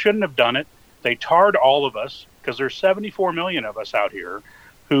 They shouldn't have done it. They tarred all of us, because there's 74 million of us out here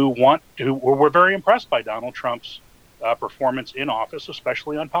who were very impressed by Donald Trump's performance in office,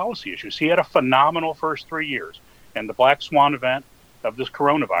 especially on policy issues. He had a phenomenal first 3 years, and the black swan event of this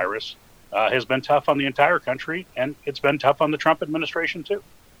coronavirus has been tough on the entire country, and it's been tough on the Trump administration too.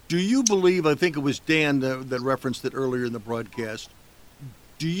 Do you believe, I think it was Dan that referenced it earlier in the broadcast,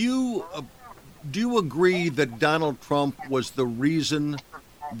 do you agree that Donald Trump was the reason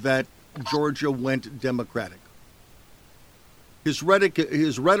that Georgia went Democratic? His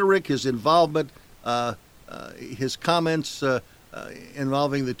rhetoric, his involvement, his comments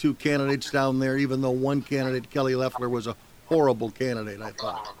involving the two candidates down there, even though one candidate, Kelly Loeffler, was a horrible candidate, I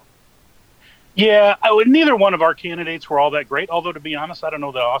thought. Yeah, neither one of our candidates were all that great, although to be honest, I don't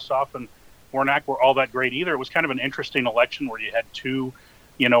know that Ossoff and Warnock were all that great either. It was kind of an interesting election where you had two,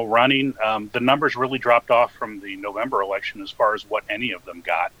 running. The numbers really dropped off from the November election as far as what any of them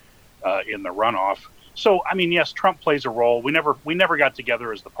got in the runoff. So, I mean, yes, Trump plays a role. We never got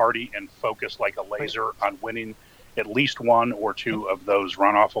together as the party and focused like a laser on winning at least one or two of those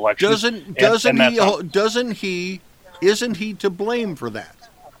runoff elections. Isn't he to blame for that?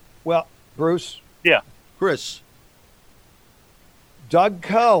 Well, Bruce? Yeah. Chris? Doug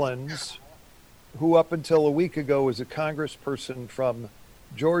Collins, who up until a week ago was a congressperson from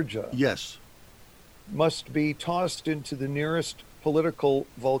Georgia. Yes. Must be tossed into the nearest political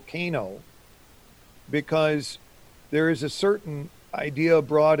volcano, because there is a certain idea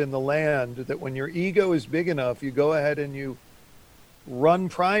abroad in the land that when your ego is big enough, you go ahead and you run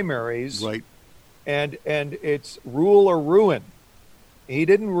primaries. Right. And it's rule or ruin. He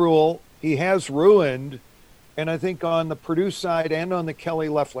didn't rule. He has ruined. And I think on the Perdue side and on the Kelly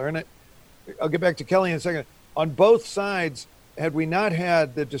Loeffler, and I'll get back to Kelly in a second, on both sides, had we not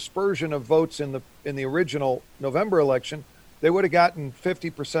had the dispersion of votes in the original November election, they would have gotten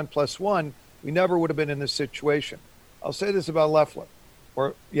 50% plus one. We never would have been in this situation. I'll say this about Loeffler.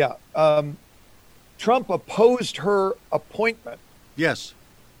 Trump opposed her appointment. Yes.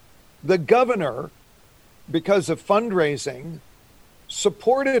 The governor, because of fundraising,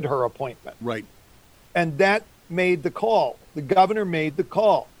 supported her appointment. Right. And that made the call. The governor made the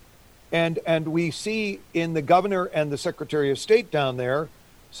call. And we see in the governor and the Secretary of State down there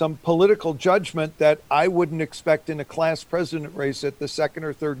some political judgment that I wouldn't expect in a class president race at the second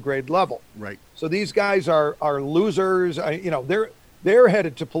or third grade level. Right. So these guys are losers. They're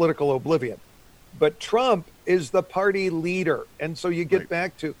headed to political oblivion. But Trump is the party leader. And so you get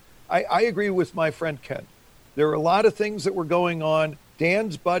back to, I agree with my friend Ken. There are a lot of things that were going on.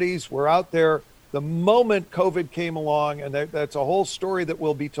 Dan's buddies were out there the moment COVID came along, and that's a whole story that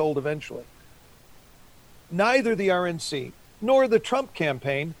will be told eventually. Neither the RNC nor the Trump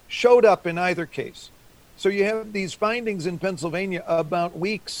campaign showed up in either case. So you have these findings in Pennsylvania about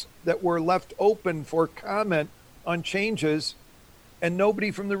weeks that were left open for comment on changes, and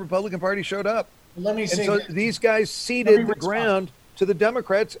nobody from the Republican Party showed up. So these guys ceded the ground to the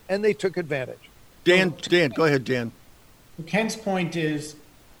Democrats, and they took advantage. Dan, go ahead, Dan. Ken's point is,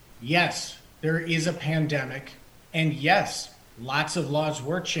 yes, there is a pandemic, and yes, lots of laws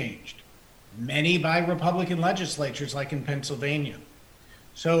were changed, many by Republican legislatures, like in Pennsylvania.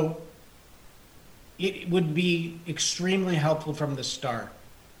 So it would be extremely helpful from the start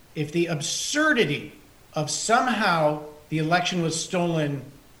if the absurdity of somehow the election was stolen,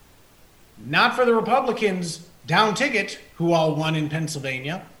 not for the Republicans down ticket, who all won in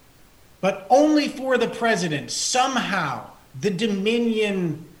Pennsylvania, but only for the president. Somehow the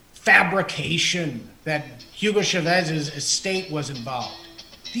Dominion fabrication that Hugo Chavez's estate was involved.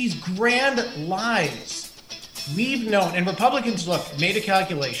 These grand lies we've known, and Republicans, made a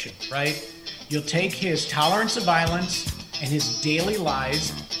calculation, right? You'll take his tolerance of violence and his daily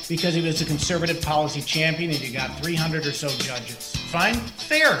lies because he was a conservative policy champion and you got 300 or so judges. Fine,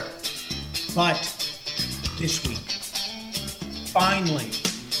 fair. But this week, finally,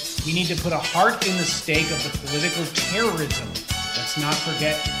 we need to put a heart in the stake of the political terrorism. Let's not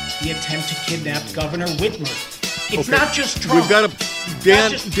forget the attempt to kidnap Governor Whitmer. It's not just Trump. We've got to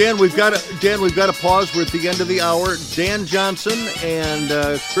pause. We're at the end of the hour. Dan Johnson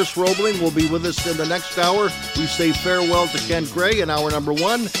and Chris Roebling will be with us in the next hour. We say farewell to Ken Craig in hour number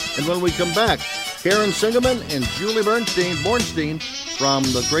one. And when we come back, Karen Singerman and Julie Bornstein from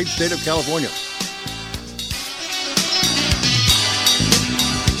the great state of California.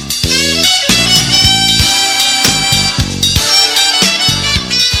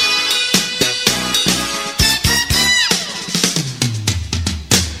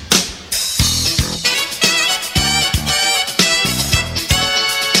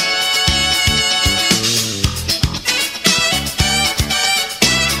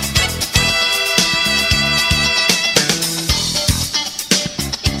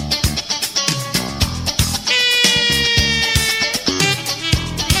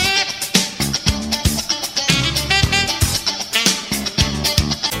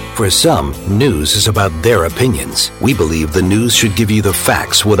 For some, news is about their opinions. We believe the news should give you the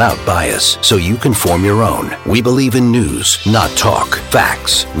facts without bias, so you can form your own. We believe in news, not talk.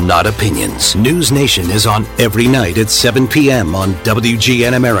 Facts, not opinions. News Nation is on every night at 7 p.m. on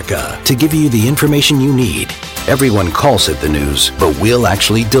WGN America to give you the information you need. Everyone calls it the news, but we'll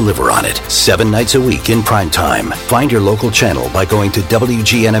actually deliver on it 7 nights a week in prime time. Find your local channel by going to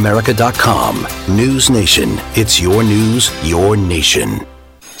WGNAmerica.com. News Nation. It's your news, your nation.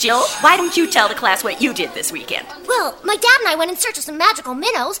 Jill, why don't you tell the class what you did this weekend? Well, my dad and I went in search of some magical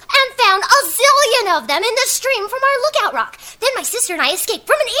minnows and found a zillion of them in the stream from our lookout rock. Then my sister and I escaped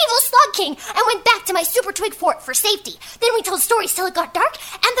from an evil slug king and went back to my super twig fort for safety. Then we told stories till it got dark,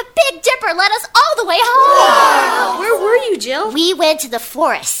 and the Big Dipper led us all the way home. Wow. Where were you, Jill? We went to the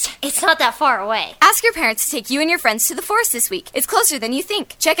forest. It's not that far away. Ask your parents to take you and your friends to the forest this week. It's closer than you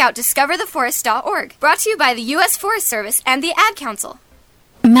think. Check out discovertheforest.org. Brought to you by the U.S. Forest Service and the Ad Council.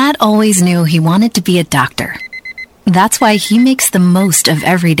 Matt always knew he wanted to be a doctor. That's why he makes the most of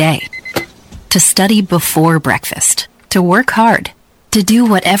every day. To study before breakfast, to work hard, to do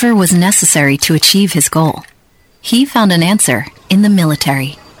whatever was necessary to achieve his goal. He found an answer in the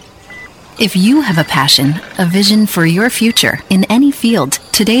military. If you have a passion, a vision for your future in any field,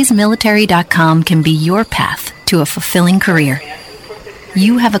 todaysmilitary.com can be your path to a fulfilling career.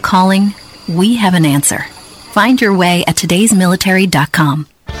 You have a calling, we have an answer. Find your way at todaysmilitary.com.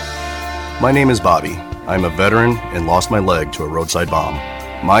 My name is Bobby. I'm a veteran and lost my leg to a roadside bomb.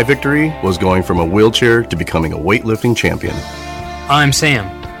 My victory was going from a wheelchair to becoming a weightlifting champion. I'm Sam.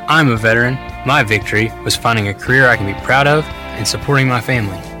 I'm a veteran. My victory was finding a career I can be proud of and supporting my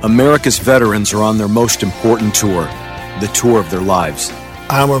family. America's veterans are on their most important tour, the tour of their lives.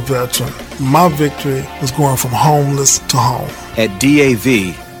 I'm a veteran. My victory was going from homeless to home. At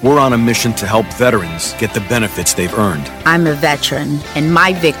DAV, we're on a mission to help veterans get the benefits they've earned. I'm a veteran, and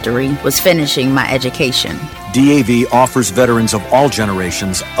my victory was finishing my education. DAV offers veterans of all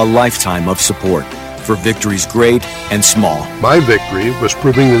generations a lifetime of support for victories great and small. My victory was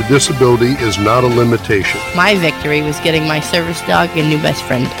proving that disability is not a limitation. My victory was getting my service dog a new best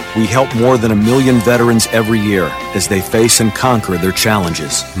friend. We help more than 1 million veterans every year as they face and conquer their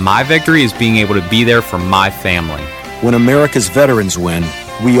challenges. My victory is being able to be there for my family. When America's veterans win,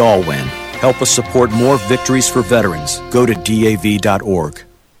 we all win. Help us support more victories for veterans. Go to DAV.org.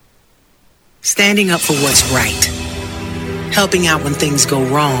 Standing up for what's right. Helping out when things go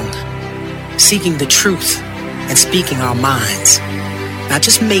wrong. Seeking the truth and speaking our minds. Not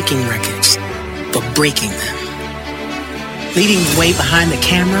just making records, but breaking them. Leading the way behind the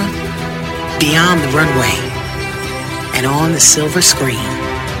camera, beyond the runway, and on the silver screen.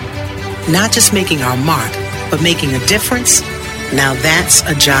 Not just making our mark, but making a difference. Now that's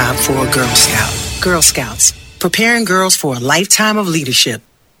a job for a Girl Scout. Girl Scouts, preparing girls for a lifetime of leadership.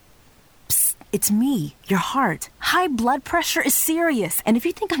 Psst, it's me, your heart. High blood pressure is serious, and if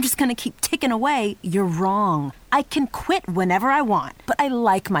you think I'm just gonna keep ticking away, you're wrong. I can quit whenever I want, but I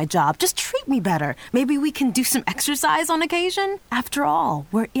like my job. Just treat me better. Maybe we can do some exercise on occasion? After all,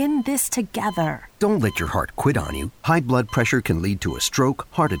 we're in this together. Don't let your heart quit on you. High blood pressure can lead to a stroke,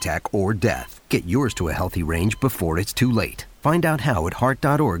 heart attack, or death. Get yours to a healthy range before it's too late. Find out how at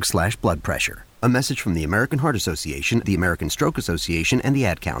heart.org/blood pressure. A message from the American Heart Association, the American Stroke Association, and the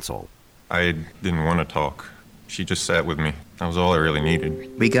Ad Council. I didn't want to talk. She just sat with me. That was all I really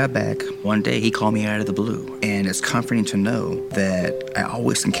needed. We got back. One day he called me out of the blue, and it's comforting to know that I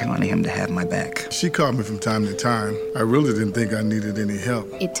always can count on him to have my back. She called me from time to time. I really didn't think I needed any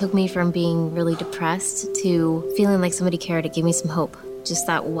help. It took me from being really depressed to feeling like somebody cared. It gave me some hope. Just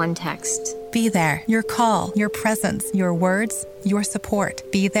that one text. Be there. Your call, your presence, your words, your support.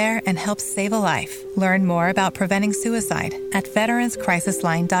 Be there and help save a life. Learn more about preventing suicide at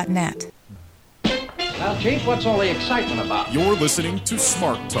veteranscrisisline.net. Now, Chief, what's all the excitement about? You're listening to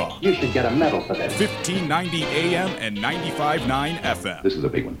Smart Talk. You should get a medal for this. 1590 AM and 95.9 FM. This is a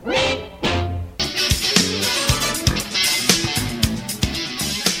big one.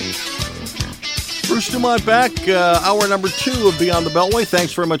 Bruce Dumont back, hour number 2 of Beyond the Beltway.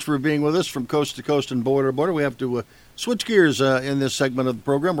 Thanks very much for being with us from coast to coast and border to border. We have to switch gears in this segment of the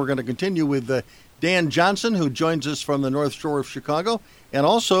program. We're going to continue with Dan Johnson, who joins us from the North Shore of Chicago. And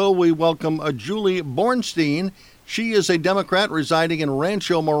also we welcome Julie Bornstein. She is a Democrat residing in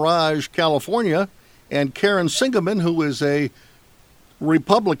Rancho Mirage, California. And Karen Singeman, who is a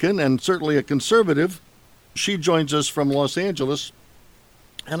Republican and certainly a conservative. She joins us from Los Angeles.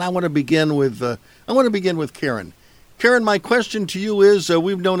 And I want to begin with Karen. Karen, my question to you is,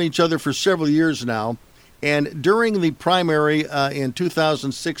 we've known each other for several years now, and during the primary in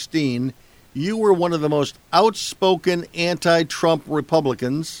 2016, you were one of the most outspoken anti-Trump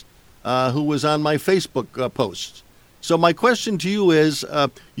Republicans who was on my Facebook posts. So my question to you is,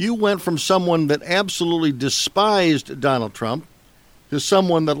 you went from someone that absolutely despised Donald Trump to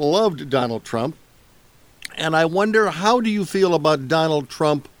someone that loved Donald Trump. And I wonder, how do you feel about Donald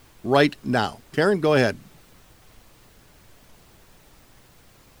Trump right now? Karen, go ahead.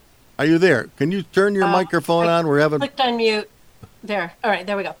 Are you there? Can you turn your microphone on? We're having clicked on mute. There. All right,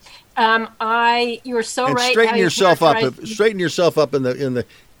 there we go. You were so and right. Straighten yourself up. Straighten yourself up in the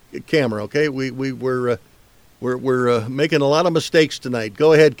camera. Okay, we're making a lot of mistakes tonight.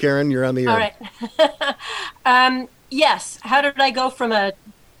 Go ahead, Karen. You're on the air. All right. Yes. How did I go from a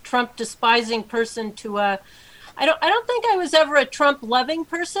Trump despising person to a? I don't think I was ever a Trump loving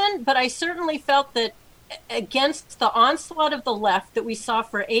person, but I certainly felt that against the onslaught of the left that we saw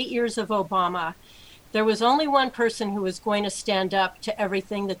for 8 years of Obama, there was only one person who was going to stand up to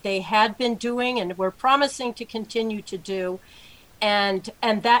everything that they had been doing and were promising to continue to do. And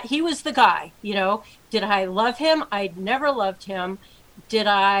that he was the guy. Did I love him? I'd never loved him. Did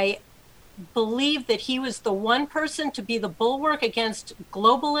I believe that he was the one person to be the bulwark against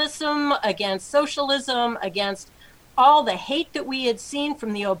globalism, against socialism, against all the hate that we had seen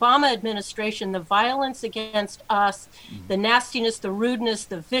from the Obama administration, the violence against us, the nastiness, the rudeness,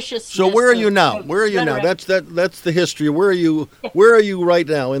 the viciousness. So where are you now? Where are you now? That's the history. Where are you? Where are you right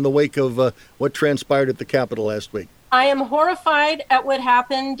now in the wake of what transpired at the Capitol last week? I am horrified at what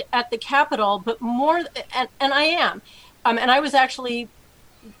happened at the Capitol, but more, and I am. And I was actually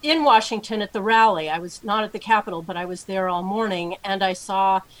in Washington at the rally. I was not at the Capitol, but I was there all morning, and I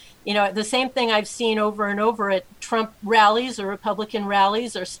saw the same thing I've seen over and over at Trump rallies or Republican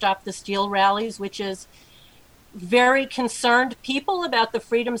rallies or Stop the Steal rallies, which is very concerned people about the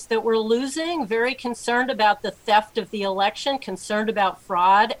freedoms that we're losing, very concerned about the theft of the election, concerned about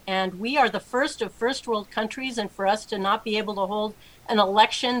fraud. And we are the first of first world countries, and for us to not be able to hold an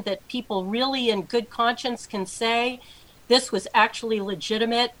election that people really in good conscience can say this was actually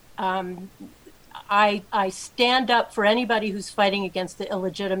legitimate. I stand up for anybody who's fighting against the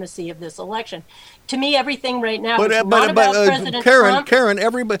illegitimacy of this election. To me, everything right now is not about President Trump. Karen,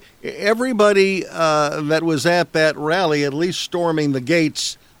 everybody that was at that rally, at least storming the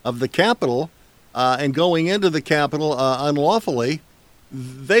gates of the Capitol and going into the Capitol unlawfully,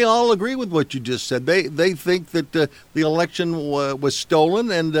 they all agree with what you just said. They think that the election was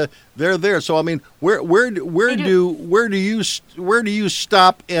stolen, and they're there. So I mean, where do you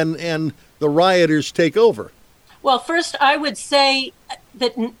stop and the rioters take over? Well, first, I would say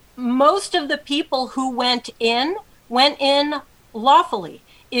that most of the people who went in lawfully.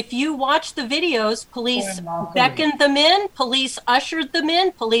 If you watch the videos, police beckoned them in, police ushered them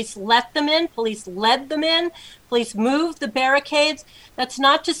in, police let them in, police led them in, police moved the barricades. That's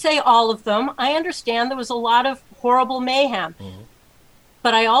not to say all of them. I understand there was a lot of horrible mayhem. Mm-hmm.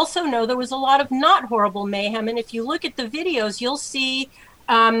 But I also know there was a lot of not horrible mayhem. And if you look at the videos, you'll see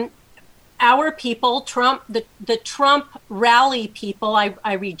our people, the Trump rally people.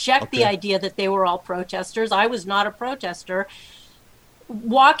 I reject the idea that they were all protesters. I was not a protester.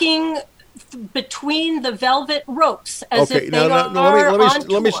 Walking between the velvet ropes as if they are on tour.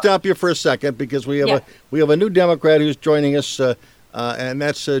 Let me stop you for a second, because we have a new Democrat who's joining us, and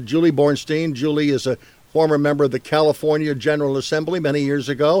that's Julie Bornstein. Julie is a former member of the California General Assembly many years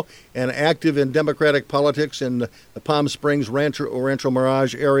ago, and active in Democratic politics in the Palm Springs Rancho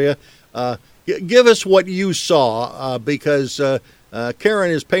Mirage area. Give us what you saw, because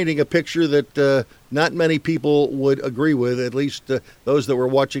Karen is painting a picture that not many people would agree with, at least those that were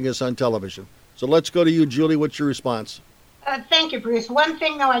watching us on television. So let's go to you, Julie. What's your response? Thank you, Bruce. One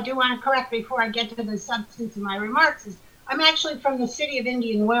thing, though, I do want to correct before I get to the substance of my remarks is I'm actually from the city of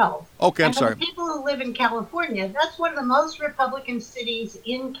Indian Wells. Okay, I'm sorry. For the people who live in California, that's one of the most Republican cities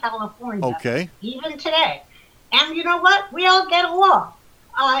in California. Okay. Even today. And you know what? We all get along.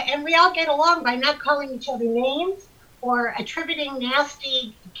 And we all get along by not calling each other names or attributing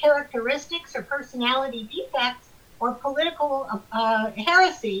nasty characteristics or personality defects or political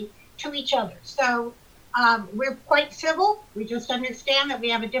heresy to each other. So we're quite civil. We just understand that we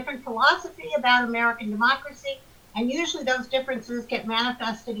have a different philosophy about American democracy, and usually those differences get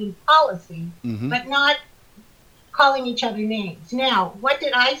manifested in policy, but not calling each other names. Now, what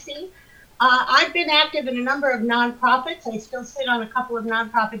did I see? I've been active in a number of nonprofits. I still sit on a couple of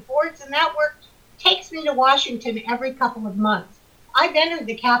nonprofit boards, and that work takes me to Washington every couple of months. I've entered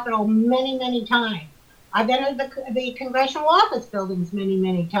the Capitol many, many times. I've entered the congressional office buildings many,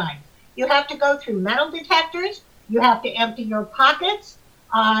 many times. You have to go through metal detectors. You have to empty your pockets.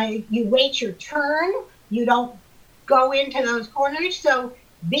 You wait your turn. You don't go into those corners. So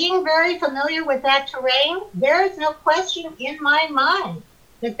being very familiar with that terrain, there is no question in my mind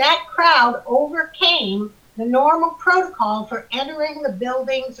that that crowd overcame the normal protocol for entering the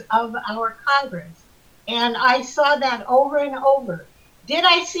buildings of our Congress. And I saw that over and over. Did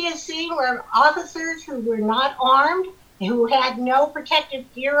I see a scene where officers who were not armed, who had no protective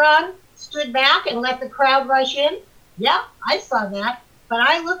gear on, stood back and let the crowd rush in? Yeah, I saw that. But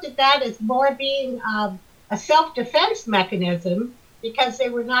I looked at that as more being a self-defense mechanism because they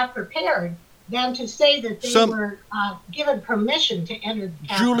were not prepared than to say that they were given permission to enter the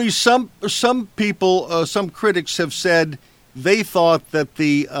Capitol. Julie, some people, some critics have said they thought that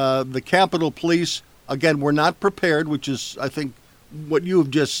the Capitol Police, again, were not prepared, which is, I think, what you have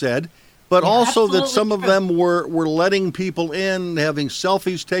just said, but also that some of them were letting people in, having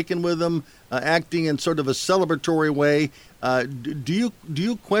selfies taken with them, acting in sort of a celebratory way. Do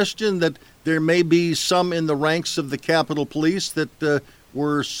you question that there may be some in the ranks of the Capitol Police that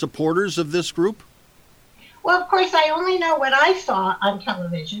were supporters of this group? Well, of course, I only know what I saw on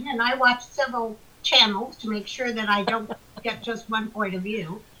television, and I watched several channels to make sure that I don't get just one point of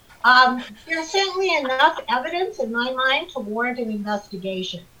view. There's certainly enough evidence in my mind to warrant an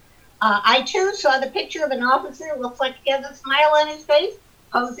investigation. I, too, saw the picture of an officer who looks like he has a smile on his face,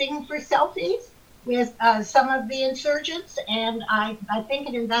 posing for selfies with some of the insurgents, and I think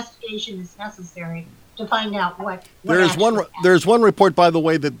an investigation is necessary to find out what There's one report, by the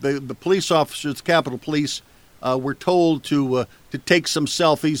way, that the police officers, Capitol Police, were told to take some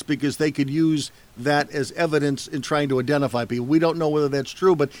selfies because they could use that as evidence in trying to identify people. We don't know whether that's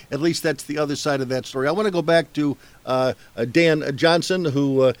true, but at least that's the other side of that story. I want to go back to Dan Johnson,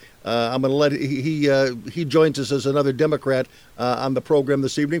 who I'm going to let he joins us as another Democrat on the program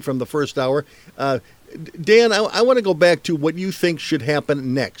this evening from the first hour. Dan, I want to go back to what you think should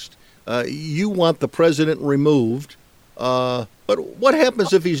happen next. You want the president removed, but what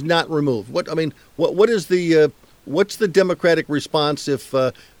happens if he's not removed? What is the what's the Democratic response if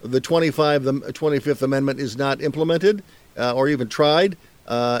the 25th Amendment is not implemented or even tried,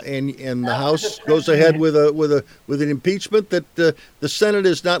 and the House goes ahead with an impeachment that the Senate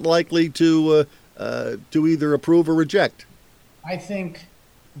is not likely to either approve or reject? I think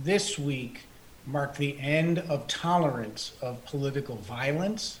this week marked the end of tolerance of political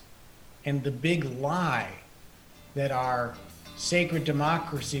violence and the big lie that our sacred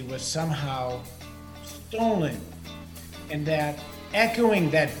democracy was somehow stolen, and that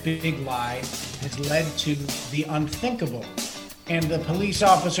echoing that big lie has led to the unthinkable. And the police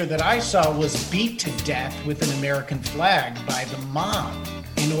officer that I saw was beat to death with an American flag by the mob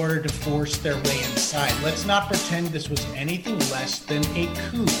in order to force their way inside. Let's not pretend this was anything less than a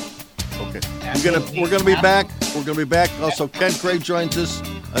coup. Okay. We're gonna be back. We're gonna be back. Also, Ken Craig joins us.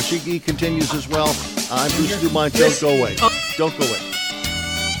 He continues as well. I'm Bruce Dumont. Don't go away. Don't go away.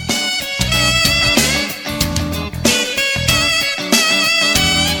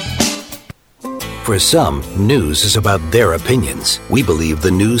 For some, news is about their opinions. We believe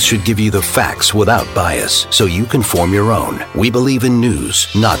the news should give you the facts without bias, so you can form your own. We believe in news,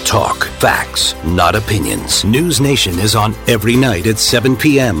 not talk. Facts, not opinions. News Nation is on every night at 7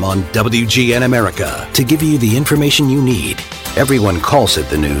 p.m. on WGN America to give you the information you need. Everyone calls it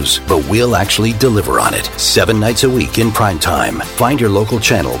the news, but we'll actually deliver on it 7 nights a week in prime time. Find your local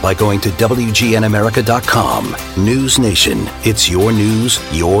channel by going to WGNAmerica.com. News Nation. It's your news,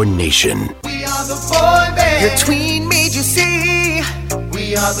 your nation. We are the boy band. Your tween made you see.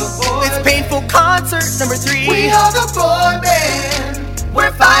 We are the boy band. It's Painful Concert number 3. We are the boy band.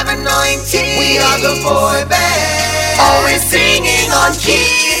 We're 5 and 19. We are the boy band. Always singing on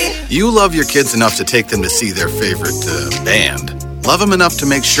key. You love your kids enough to take them to see their favorite band. Love them enough to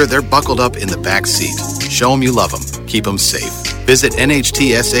make sure they're buckled up in the back seat. Show them you love them. Keep them safe. Visit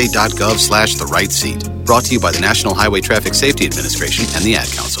nhtsa.gov/the right seat. Brought to you by the National Highway Traffic Safety Administration and the Ad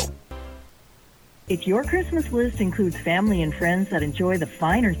Council. If your Christmas list includes family and friends that enjoy the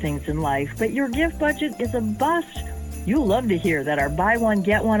finer things in life, but your gift budget is a bust, you'll love to hear that our buy one,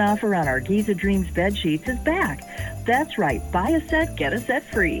 get one offer on our Giza Dreams bed sheets is back. That's right, buy a set, get a set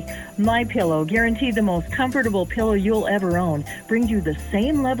free. MyPillow, guaranteed the most comfortable pillow you'll ever own, brings you the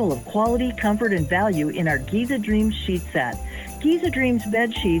same level of quality, comfort, and value in our Giza Dreams sheet set. Giza Dreams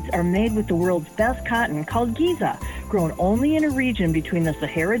bed sheets are made with the world's best cotton called Giza, grown only in a region between the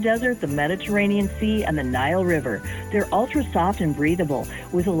Sahara Desert, the Mediterranean Sea, and the Nile River. They're ultra soft and breathable.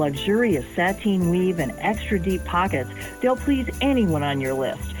 With a luxurious sateen weave and extra deep pockets, they'll please anyone on your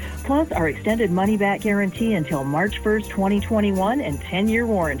list. Plus, our extended money-back guarantee until March 1st, 2021, and 10-year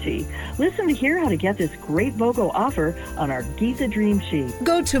warranty. Listen to hear how to get this great BOGO offer on our Giza Dream Sheet.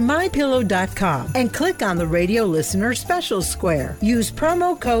 Go to MyPillow.com and click on the radio listener special square. Use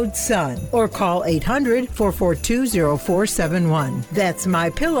promo code SUN or call 800-442-0471. That's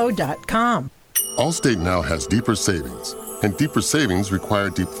MyPillow.com. Allstate now has deeper savings, and deeper savings require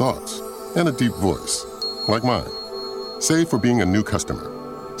deep thoughts and a deep voice, like mine. Save for being a new customer.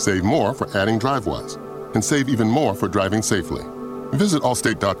 Save more for adding DriveWise, and save even more for driving safely. Visit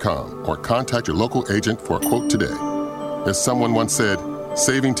Allstate.com or contact your local agent for a quote today. As someone once said,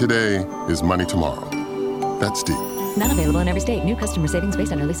 saving today is money tomorrow. That's deep. Not available in every state. New customer savings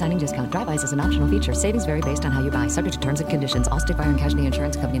based on early signing discount. DriveWise is an optional feature. Savings vary based on how you buy. Subject to terms and conditions. Allstate Fire and Casualty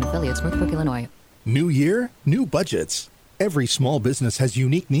Insurance Company and affiliates. Northbrook, Illinois. New year, new budgets. Every small business has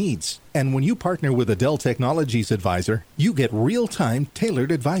unique needs. And when you partner with a Dell Technologies advisor, you get real-time,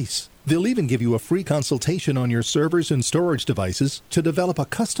 tailored advice. They'll even give you a free consultation on your servers and storage devices to develop a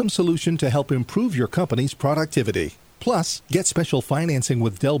custom solution to help improve your company's productivity. Plus, get special financing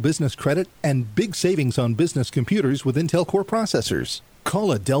with Dell Business Credit and big savings on business computers with Intel Core processors.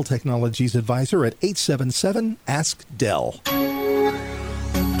 Call a Dell Technologies advisor at 877-ASK-DELL.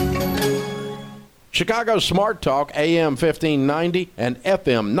 Chicago Smart Talk, AM 1590 and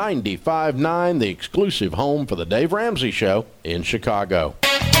FM 95.9, the exclusive home for the Dave Ramsey Show in Chicago.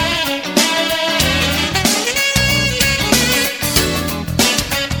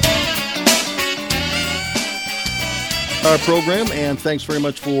 Our program, and thanks very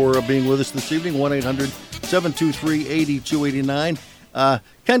much for being with us this evening. 1-800-723-8289.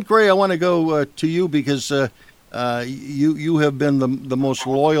 Kent Gray, I want to go to you because you have been the most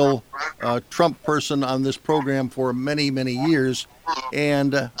loyal Trump person on this program for many, many years,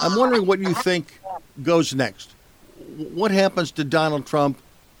 and I'm wondering what you think goes next. What happens to Donald Trump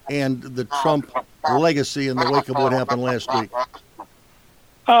and the Trump legacy in the wake of what happened last week?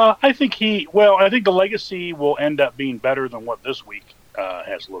 I think the legacy will end up being better than what this week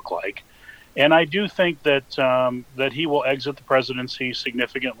has looked like, and I do think that that he will exit the presidency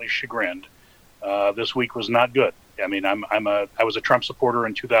significantly chagrined. This week was not good. I mean, I was a Trump supporter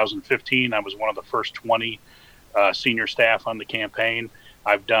in 2015. I was one of the first 20 senior staff on the campaign.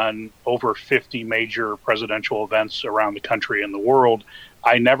 I've done over 50 major presidential events around the country and the world.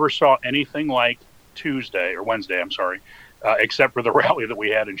 I never saw anything like Wednesday, except for the rally that we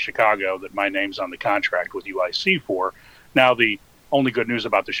had in Chicago that my name's on the contract with UIC for. Now, the only good news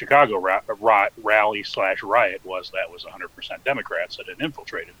about the Chicago rally/riot was that was 100% Democrats that had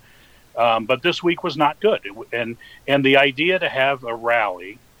infiltrated. But this week was not good. And the idea to have a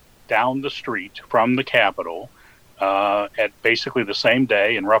rally down the street from the Capitol at basically the same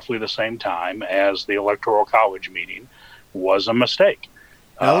day and roughly the same time as the Electoral College meeting was a mistake.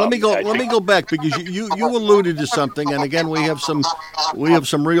 Now let me go back because you alluded to something, and again we have some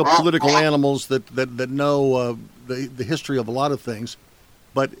real political animals that know the history of a lot of things,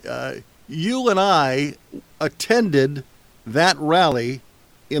 but you and I attended that rally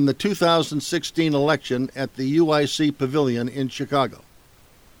in the 2016 election at the UIC Pavilion in Chicago.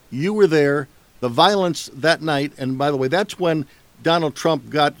 You were there. The violence that night, and by the way, that's when Donald Trump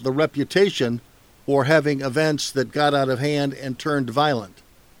got the reputation for having events that got out of hand and turned violent.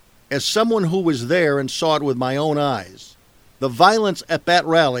 As someone who was there and saw it with my own eyes, the violence at that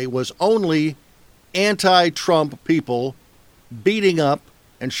rally was only anti-Trump people beating up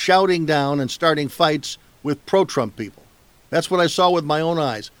and shouting down and starting fights with pro-Trump people. That's what I saw with my own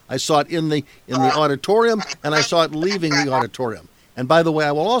eyes. I saw it in the auditorium, and I saw it leaving the auditorium. And by the way,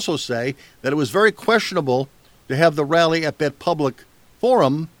 I will also say that it was very questionable to have the rally at that public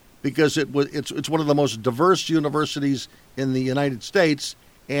forum because it's one of the most diverse universities in the United States.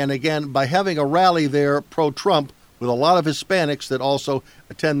 And again, by having a rally there pro-Trump with a lot of Hispanics that also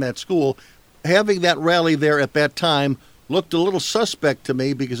attend that school, having that rally there at that time looked a little suspect to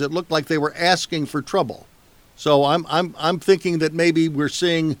me because it looked like they were asking for trouble. So I'm thinking that maybe we're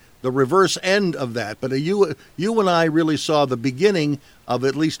seeing the reverse end of that. But you and I really saw the beginning of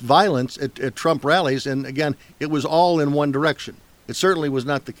at least violence at Trump rallies, and again, it was all in one direction. It certainly was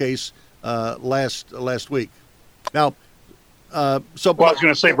not the case last week. Now, I was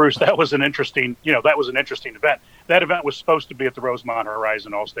going to say, Bruce, that was an interesting event. That event was supposed to be at the Rosemont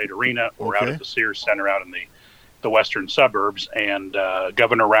Horizon Allstate Arena or out at the Sears Center out in the western suburbs, and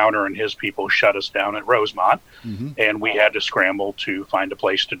Governor Rauner and his people shut us down at Rosemont, and we had to scramble to find a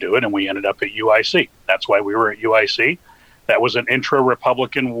place to do it, and we ended up at UIC. That's why we were at UIC. That was an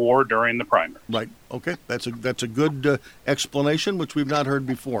intra-Republican war during the primary. Right. Okay. That's a good explanation, which we've not heard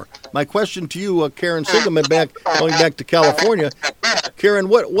before. My question to you, Karen Siegelman, going back to California. Karen,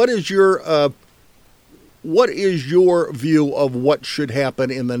 what is your view of what should happen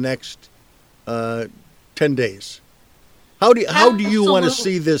in the next 10 days? How do you want to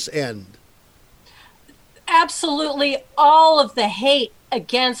see this end? Absolutely, all of the hate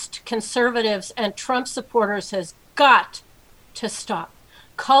against conservatives and Trump supporters has got to stop.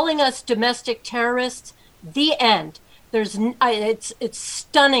 Calling us domestic terrorists, the end. It's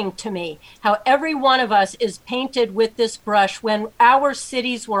stunning to me how every one of us is painted with this brush when our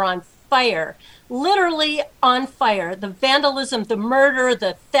cities were on fire, literally on fire. The vandalism, the murder,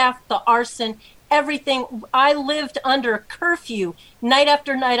 the theft, the arson, everything. I lived under curfew night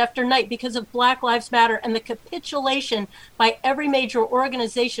after night after night because of Black Lives Matter, and the capitulation by every major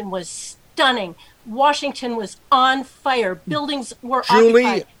organization was stunning. Washington was on fire. Buildings were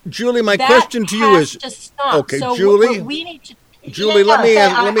occupied. Julie, my question to you is, to stop. Okay, so Julie. We need to. Julie, let me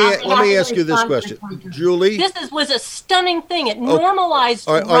ask you this question. Julie, this was a stunning thing. It normalized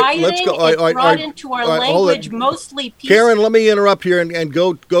rioting. It brought into our language mostly peaceful. Karen, let me interrupt here and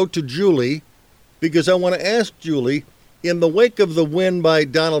go to Julie, because I want to ask Julie, in the wake of the win by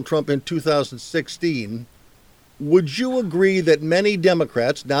Donald Trump in 2016, would you agree that many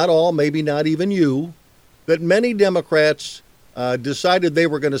Democrats, not all, maybe not even you, that many Democrats decided they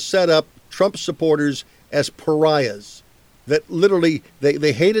were going to set up Trump supporters as pariahs? That literally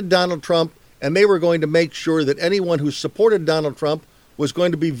they hated Donald Trump, and they were going to make sure that anyone who supported Donald Trump was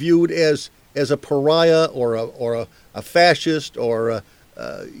going to be viewed as a pariah or a fascist or a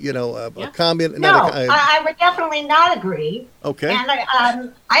communist. No, I would definitely not agree. Okay. And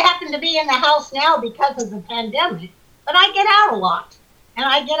I happen to be in the house now because of the pandemic, but I get out a lot, and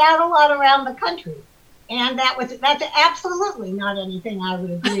I get out a lot around the country, and that's absolutely not anything I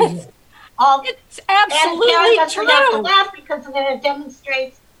would agree with. It's absolutely and Karen doesn't true. have to laugh because then it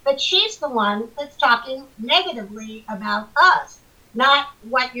demonstrates that she's the one that's talking negatively about us, not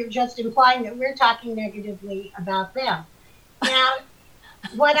what you're just implying that we're talking negatively about them. Now,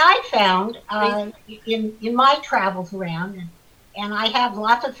 what I found in my travels around, and I have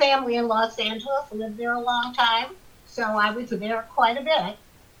lots of family in Los Angeles, lived there a long time, so I was there quite a bit,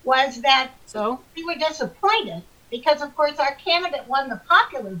 was that we were disappointed because, of course, our candidate won the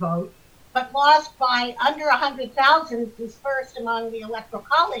popular vote, but lost by under 100,000 dispersed among the Electoral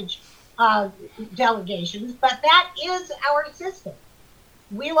College delegations. But that is our system.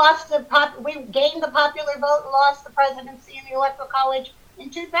 We gained the popular vote and lost the presidency in the Electoral College in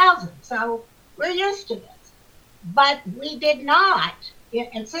 2000. So we're used to this. But we did not,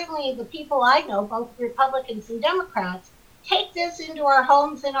 and certainly the people I know, both Republicans and Democrats, take this into our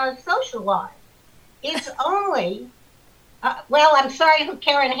homes and our social lives. It's only, I'm sorry who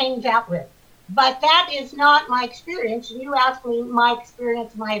Karen hangs out with, but that is not my experience. And you asked me my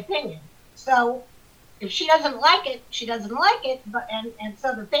experience, my opinion. So if she doesn't like it, she doesn't like it. But and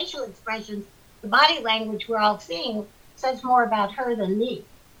so the facial expressions, the body language we're all seeing says more about her than me.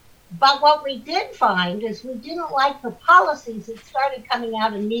 But what we did find is we didn't like the policies that started coming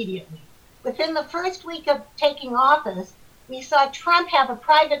out immediately. Within the first week of taking office, we saw Trump have a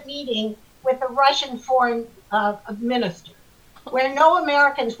private meeting with a Russian foreign minister, where no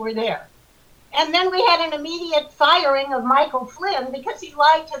Americans were there. And then we had an immediate firing of Michael Flynn because he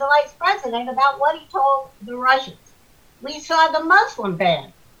lied to the vice president about what he told the Russians. We saw the Muslim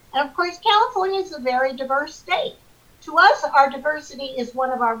ban. And of course, California is a very diverse state. To us, our diversity is one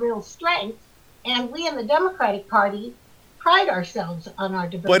of our real strengths. And we in the Democratic Party pride ourselves on our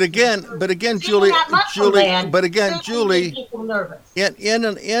diversity. But again, Julie, people nervous. In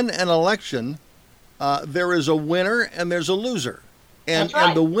an election, there is a winner and there's a loser. And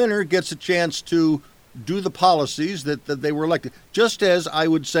the winner gets a chance to do the policies that they were elected. Just as I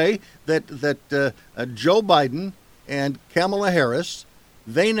would say that Joe Biden and Kamala Harris,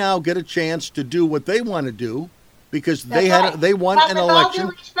 they now get a chance to do what they want to do because they won an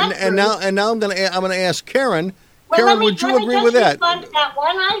election. And now I'm going to ask Karen. Karen, would you agree with that? Let me just respond to that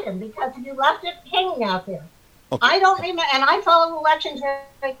one item because you left it hanging out there. Okay. I don't remember, and I follow elections very,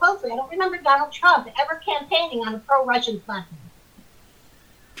 very closely. I don't remember Donald Trump ever campaigning on a pro-Russian platform.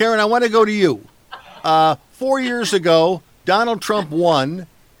 Karen, I want to go to you. 4 years ago, Donald Trump won,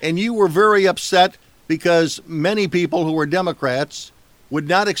 and you were very upset because many people who were Democrats would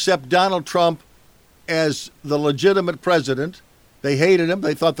not accept Donald Trump as the legitimate president. They hated him.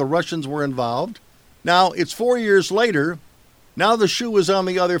 They thought the Russians were involved. Now, it's 4 years later. Now the shoe is on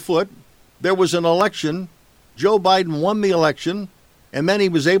the other foot. There was an election. Joe Biden won the election, and then he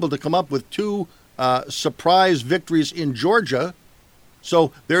was able to come up with two surprise victories in Georgia.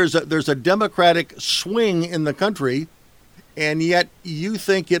 So there's a Democratic swing in the country, and yet you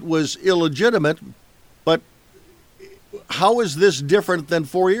think it was illegitimate. But how is this different than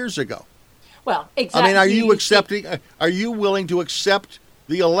 4 years ago? Well, exactly. I mean, are you willing to accept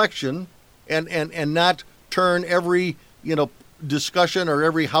the election and not turn every, discussion or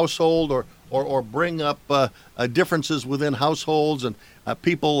every household or bring up differences within households and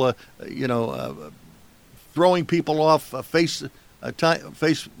people, throwing people off Facebook?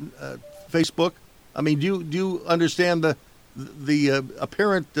 I mean, do you understand the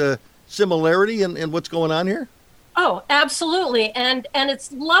apparent similarity in what's going on here? Oh, absolutely. And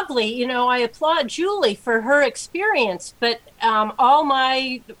it's lovely. I applaud Julie for her experience, but all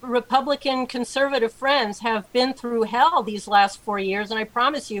my Republican conservative friends have been through hell these last 4 years. And I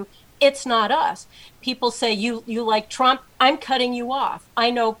promise you, it's not us. People say, you like Trump, I'm cutting you off. I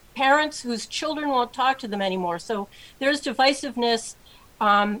know parents whose children won't talk to them anymore. So there's divisiveness.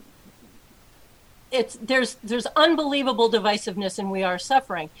 There's unbelievable divisiveness, and we are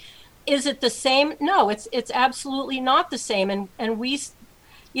suffering. Is it the same? No, it's absolutely not the same. And we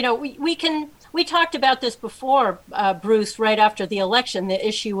talked about this before, Bruce, right after the election, the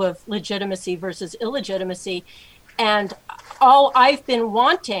issue of legitimacy versus illegitimacy. And all I've been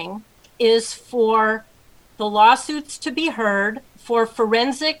wanting is for the lawsuits to be heard, for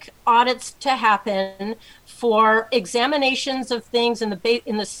forensic audits to happen, for examinations of things in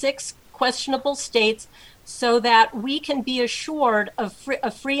the 6 questionable states, so that we can be assured of a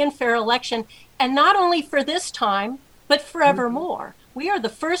free and fair election, and not only for this time, but forevermore. We are the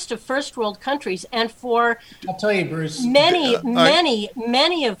first of first world countries, and for I'll tell you, Bruce, many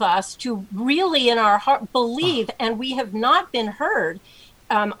of us to really in our heart believe, and we have not been heard.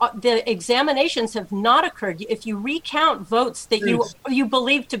 The examinations have not occurred. If you recount votes that you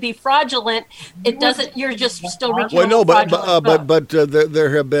believe to be fraudulent, it doesn't. You're just still recounting. Well, no, but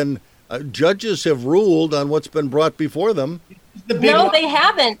there have been. Judges have ruled on what's been brought before them. No, they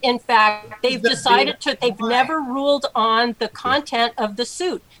haven't. In fact, they've they've never ruled on the content of the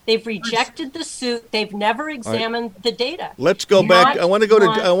suit. They've rejected the suit. They've never examined the data. Let's go back. I want to go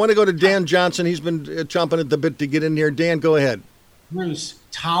to Dan Johnson. He's been chomping at the bit to get in here. Dan, go ahead. Bruce,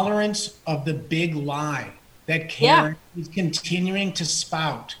 tolerance of the big lie that Karen is continuing to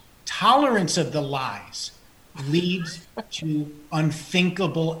spout. Tolerance of the lies leads to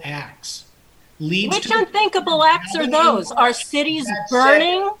unthinkable acts. Which unthinkable acts are those? Are cities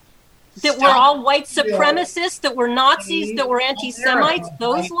burning? That were all white supremacists? That were Nazis? That were anti-Semites?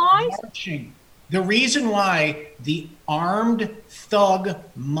 Those lies? The reason why the armed thug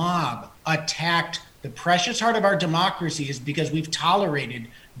mob attacked the precious heart of our democracy is because we've tolerated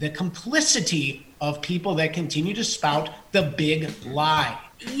the complicity of people that continue to spout the big lie.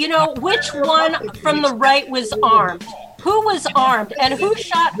 Which one from the right was armed? Who was armed and who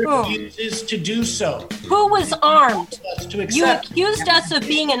shot whom? Refuses to do so. Who was armed? You accused us of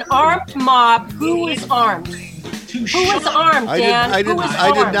being an armed mob. Who was armed? Who was armed, Dan?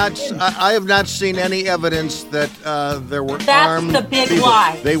 I have not seen any evidence that there were armed That's the big people.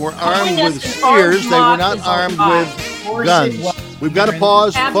 lie. They were armed with spears. They were not armed with guns. We've got to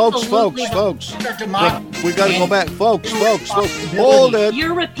pause, folks. We've got to go back, folks. Hold it.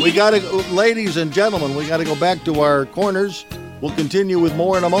 We got to, ladies and gentlemen, we got to go back to our corners. We'll continue with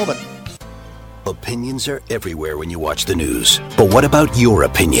more in a moment. Opinions are everywhere when you watch the news. But what about your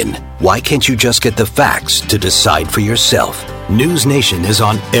opinion? Why can't you just get the facts to decide for yourself? News Nation is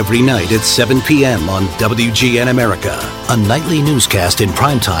on every night at 7 p.m. on WGN America, a nightly newscast in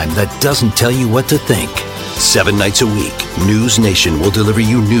primetime that doesn't tell you what to think. 7 nights a week, News Nation will deliver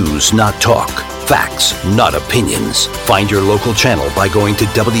you news, not talk. Facts, not opinions. Find your local channel by going to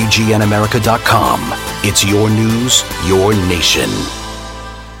WGNAmerica.com. It's your news, your nation.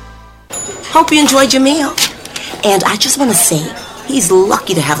 Hope you enjoyed your meal. And I just want to say, he's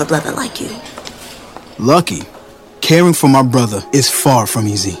lucky to have a brother like you. Lucky? Caring for my brother is far from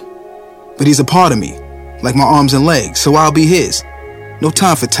easy. But he's a part of me, like my arms and legs, so I'll be his. No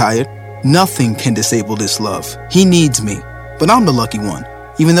time for tired. Nothing can disable this love. He needs me, but I'm the lucky one,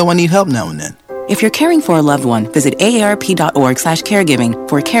 even though I need help now and then. If you're caring for a loved one, visit aarp.org/caregiving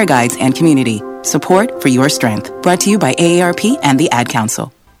for care guides and community. Support for your strength. Brought to you by AARP and the Ad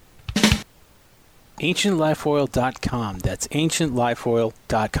Council. AncientLifeOil.com. That's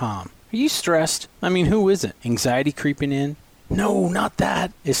AncientLifeOil.com. Are you stressed? I mean, who isn't? Anxiety creeping in? No, not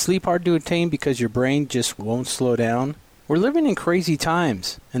that. Is sleep hard to attain because your brain just won't slow down? We're living in crazy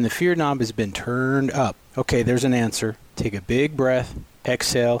times, and the fear knob has been turned up. Okay, there's an answer. Take a big breath,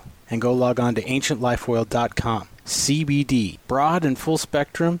 exhale, and go log on to AncientLifeOil.com. CBD, broad and full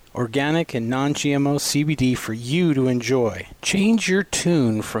spectrum, organic and non-GMO CBD for you to enjoy. Change your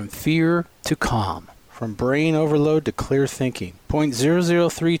tune from fear to calm, from brain overload to clear thinking.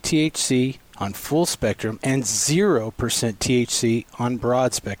 0.003 THC, on full spectrum and 0% THC on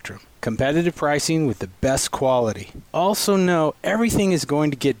broad spectrum. Competitive pricing with the best quality. Also know everything is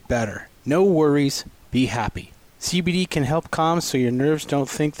going to get better. No worries, be happy. CBD can help calm so your nerves don't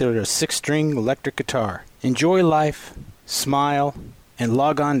think they're a 6-string electric guitar. Enjoy life, smile, and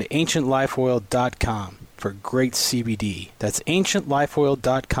log on to ancientlifeoil.com for great CBD. That's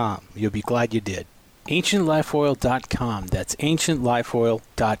ancientlifeoil.com. You'll be glad you did. ancientlifeoil.com. That's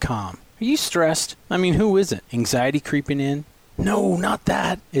ancientlifeoil.com. Are you stressed? I mean, who isn't? Anxiety creeping in? No, not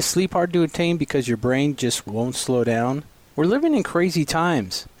that. Is sleep hard to attain because your brain just won't slow down? We're living in crazy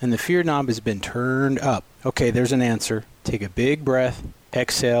times, and the fear knob has been turned up. Okay, there's an answer. Take a big breath,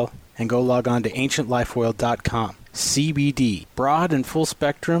 exhale, and go log on to ancientlifeoil.com. CBD, broad and full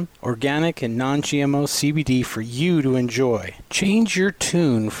spectrum, organic and non-GMO CBD for you to enjoy. Change your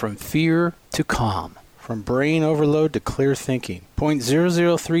tune from fear to calm, from brain overload to clear thinking.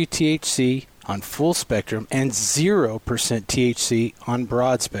 0.003 THC on full spectrum and 0% THC on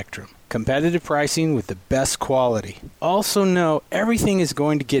broad spectrum. Competitive pricing with the best quality. Also know everything is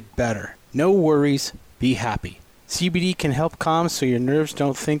going to get better. No worries, be happy. CBD can help calm so your nerves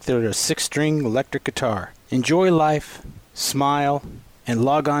don't think they're a 6-string electric guitar. Enjoy life, smile, and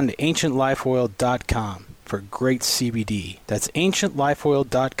log on to ancientlifeoil.com for great CBD. That's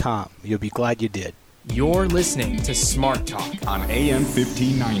ancientlifeoil.com. You'll be glad you did. You're listening to Smart Talk on AM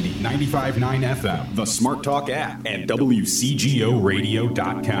 1590, 95.9 FM, the Smart Talk app, and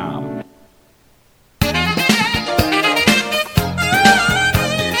WCGORadio.com.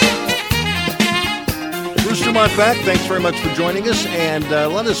 Bruce Dumont back. Thanks very much for joining us. And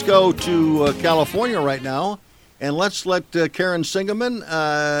let us go to California right now. And let's let Karen Singeman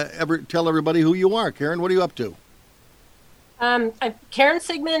tell everybody who you are. Karen, what are you up to? I'm Karen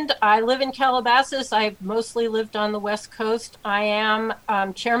Sigmund. I live in Calabasas. I've mostly lived on the West Coast. I am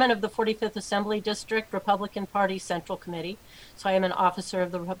chairman of the 45th Assembly District Republican Party Central Committee. So I am an officer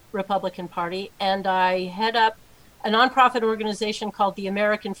of the Republican Party. And I head up a nonprofit organization called the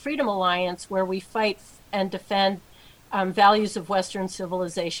American Freedom Alliance, where we fight and defend values of Western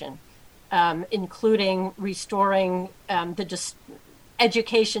civilization, including restoring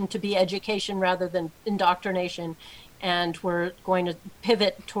education to be education rather than indoctrination. And we're going to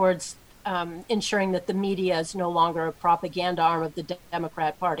pivot towards ensuring that the media is no longer a propaganda arm of the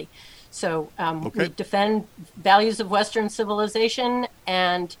Democrat Party. So we defend values of Western civilization,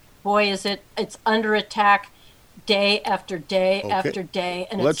 and boy, it's under attack day after day after day,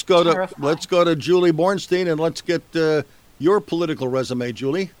 and it's terrifying. Let's go to Julie Bornstein, and let's get your political resume,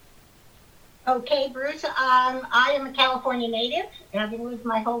 Julie. Okay, Bruce. I am a California native, having lived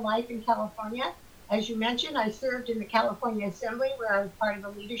my whole life in California. As you mentioned, I served in the California Assembly, where I was part of the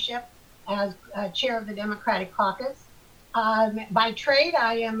leadership as chair of the Democratic Caucus. By trade,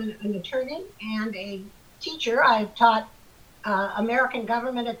 I am an attorney and a teacher. I've taught American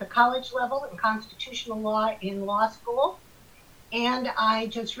government at the college level and constitutional law in law school. And I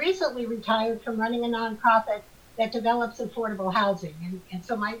just recently retired from running a nonprofit that develops affordable housing. And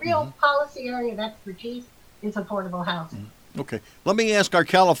so my real policy area of expertise is affordable housing. Okay. Let me ask our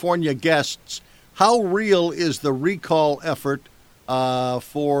California guests, how real is the recall effort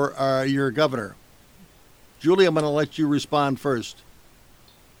for your governor? Julie, I'm going to let you respond first.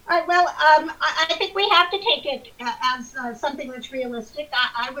 All right, well, I think we have to take it as something that's realistic.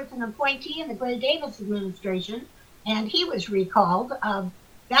 I was an appointee in the Gray Davis administration, and he was recalled.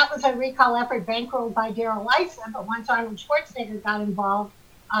 That was a recall effort bankrolled by Darrell Issa, but once Arnold Schwarzenegger got involved,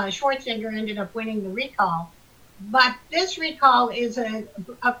 Schwarzenegger ended up winning the recall. But this recall is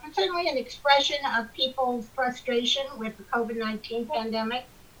certainly an expression of people's frustration with the COVID-19 pandemic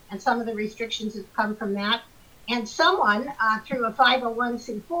and some of the restrictions that come from that. And someone, through a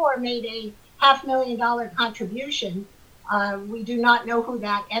 501c4, made a $500,000 contribution. We do not know who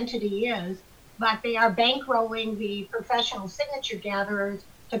that entity is, but they are bankrolling the professional signature gatherers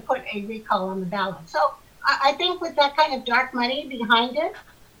to put a recall on the ballot. So I think with that kind of dark money behind it,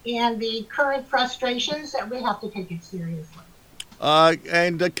 and the current frustrations, that we have to take it seriously.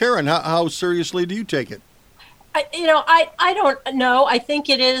 And Karen, how seriously do you take it? I don't know. I think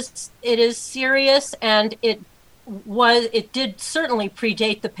it is serious, and it did certainly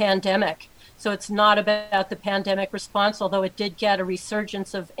predate the pandemic. So it's not about the pandemic response, although it did get a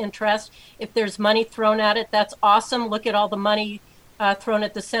resurgence of interest. If there's money thrown at it, that's awesome. Look at all the money thrown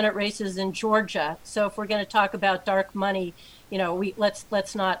at the Senate races in Georgia. So if we're going to talk about dark money,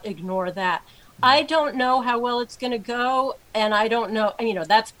 let's not ignore that. I don't know how well it's going to go, and I don't know.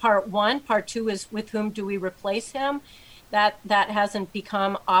 That's part one. Part two is with whom do we replace him? That hasn't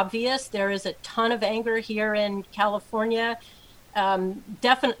become obvious. There is a ton of anger here in California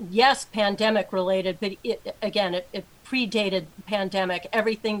Yes, pandemic related, but it predated the pandemic.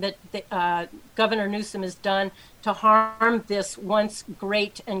 Everything that Governor Newsom has done to harm this once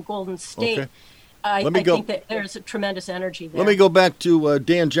great and golden state. Okay. I think that there's a tremendous energy there. Let me go back to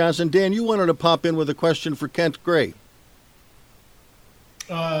Dan Johnson. Dan, you wanted to pop in with a question for Kent Gray.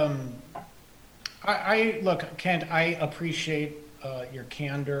 Look, Kent, I appreciate your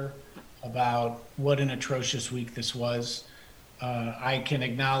candor about what an atrocious week this was. I can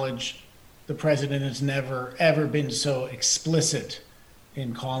acknowledge the president has never, ever been so explicit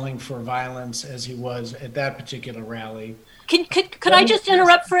in calling for violence as he was at that particular rally. Could I just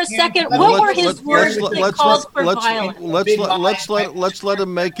interrupt for a second? What were his words that called for violence? Let's let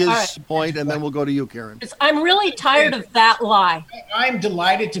him make his point, and then we'll go to you, Karen. I'm really tired of that lie. I'm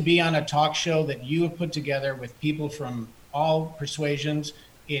delighted to be on a talk show that you have put together with people from all persuasions.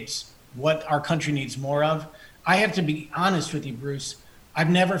 It's what our country needs more of. I have to be honest with you, Bruce. I've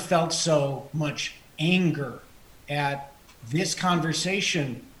never felt so much anger at this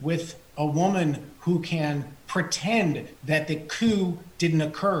conversation with a woman who can pretend that the coup didn't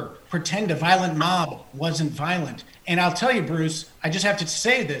occur, pretend a violent mob wasn't violent. And I'll tell you, Bruce, I just have to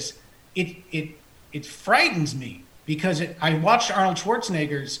say this, it frightens me because I watched Arnold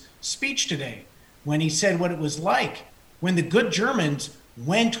Schwarzenegger's speech today when he said what it was like when the good Germans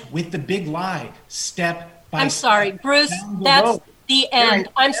went with the big lie, step by step. I'm sorry, Bruce, that's the end.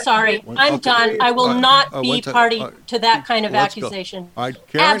 I'm sorry. I'm done. I will not be party to that kind of accusation. All right,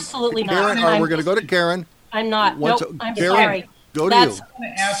 Karen, absolutely not. Karen, we're going to go to Karen. I'm not. Nope, I'm Karen, sorry. Go to you.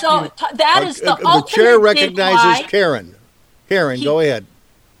 So that is the ultimate the chair recognizes big lie. Karen. Karen, go ahead.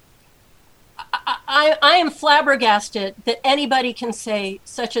 I am flabbergasted that anybody can say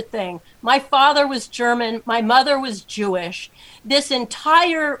such a thing. My father was German. My mother was Jewish. This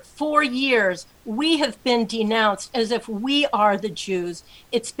entire 4 years, we have been denounced as if we are the Jews.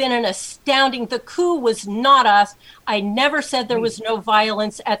 It's been an astounding. The coup was not us. I never said there was no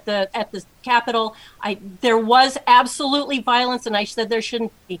violence at the Capitol. There was absolutely violence, and I said there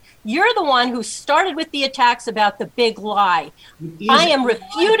shouldn't be. You're the one who started with the attacks about the big lie. I am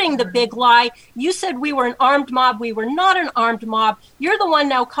refuting the big lie. You said we were an armed mob. We were not an armed mob. You're the one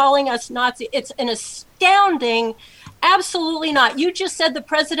now calling us Nazi. It's an astounding. Absolutely not. You just said the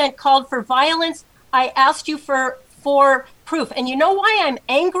president called for violence. I asked you for proof. And you know why I'm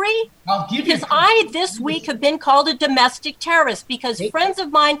angry? Because I, this week, have been called a domestic terrorist because friends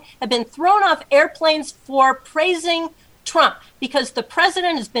of mine have been thrown off airplanes for praising Trump, because the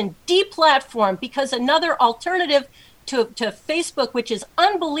president has been deplatformed, because another alternative to Facebook, which is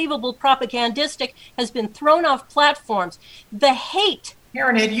unbelievable propagandistic, has been thrown off platforms. The hate.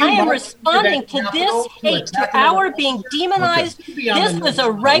 Karen, I am responding to this hate, to our being demonized. Okay. This was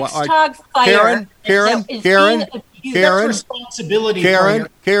a Reichstag fire. Karen,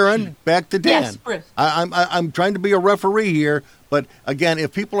 back to Dan. Yes, Bruce. I'm trying to be a referee here, but again,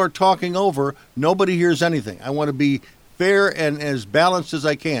 if people are talking over, nobody hears anything. I want to be fair and as balanced as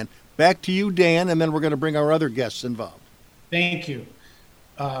I can. Back to you, Dan, and then we're going to bring our other guests involved. Thank you.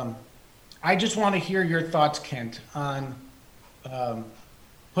 I just want to hear your thoughts, Kent, on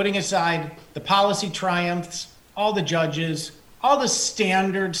putting aside the policy triumphs, all the judges, all the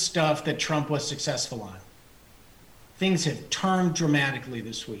standard stuff that Trump was successful on. Things have turned dramatically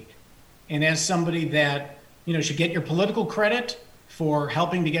this week. And as somebody that, should get your political credit for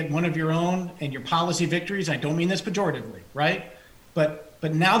helping to get one of your own and your policy victories, I don't mean this pejoratively, right? But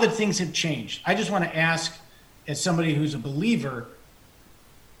now that things have changed, I just want to ask, as somebody who's a believer,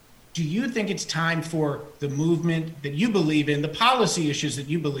 do you think it's time for the movement that you believe in, the policy issues that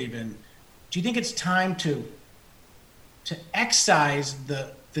you believe in, do you think it's time to excise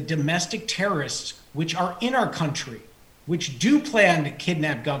the domestic terrorists which are in our country, which do plan to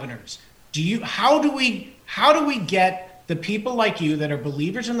kidnap governors? How do we get the people like you that are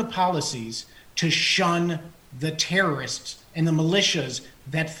believers in the policies to shun the terrorists and the militias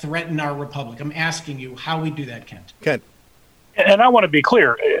that threaten our republic? I'm asking you how we do that, Kent. Kent. And I want to be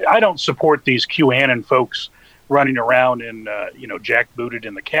clear. I don't support these QAnon folks running around and jackbooted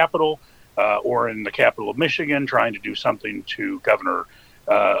in the Capitol or in the capital of Michigan, trying to do something to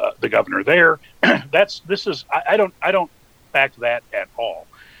the governor there. I don't back that at all.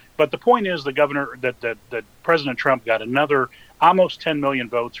 But the point is, that President Trump got another almost 10 million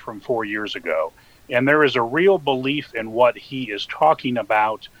votes from 4 years ago, and there is a real belief in what he is talking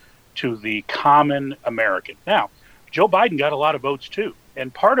about to the common American. Now, Joe Biden got a lot of votes too.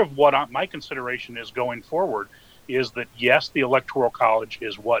 And part of what my consideration is going forward is that, yes, the Electoral College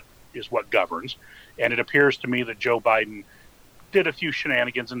is what governs. And it appears to me that Joe Biden did a few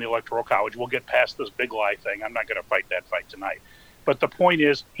shenanigans in the Electoral College. We'll get past this big lie thing. I'm not going to fight that fight tonight. But the point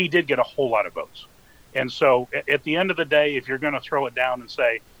is, he did get a whole lot of votes. And so at the end of the day, if you're going to throw it down and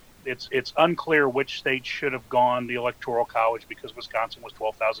say it's unclear which states should have gone the Electoral College because Wisconsin was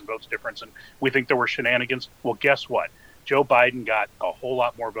 12,000 votes difference and we think there were shenanigans, well, guess what? Joe Biden got a whole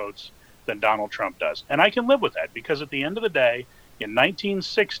lot more votes than Donald Trump does. And I can live with that because at the end of the day, in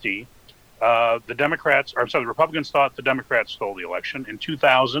 1960, the Republicans thought the Democrats stole the election. In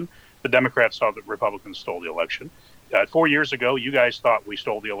 2000, the Democrats thought the Republicans stole the election. 4 years ago, you guys thought we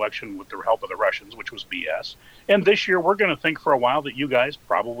stole the election with the help of the Russians, which was BS. And this year, we're going to think for a while that you guys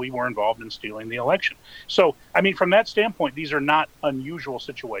probably were involved in stealing the election. So, I mean, from that standpoint, these are not unusual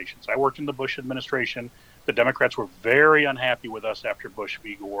situations. I worked in the Bush administration. The Democrats were very unhappy with us after Bush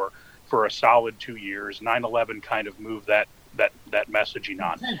v. Gore for a solid 2 years. 9/11 kind of moved that messaging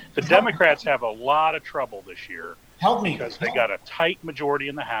on. The Democrats have a lot of trouble this year because they got a tight majority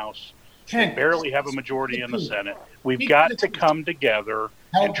in the House. They barely have a majority in the Senate. We've got to come together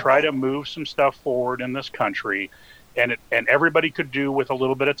and try to move some stuff forward in this country. And everybody could do with a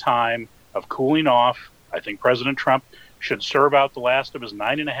little bit of time of cooling off. I think President Trump should serve out the last of his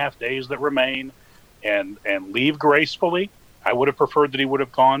 9.5 days that remain and leave gracefully. I would have preferred that he would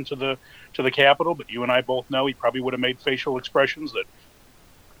have gone to the Capitol, but you and I both know he probably would have made facial expressions that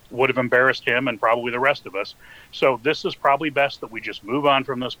would have embarrassed him and probably the rest of us. So this is probably best that we just move on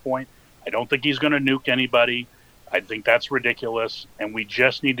from this point. I don't think he's going to nuke anybody. I think that's ridiculous. And we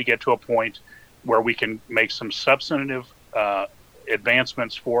just need to get to a point where we can make some substantive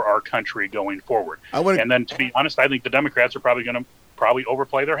advancements for our country going forward. And then, to be honest, I think the Democrats are probably going to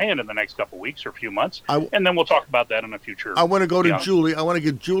overplay their hand in the next couple of weeks or a few months. And then we'll talk about that in a future. I want to go to Julie. I want to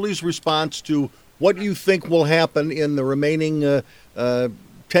get Julie's response to what you think will happen in the remaining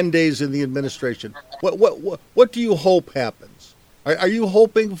 10 days in the administration. What do you hope happens? Are you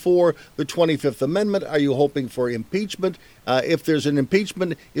hoping for the 25th Amendment? Are you hoping for impeachment? If there's an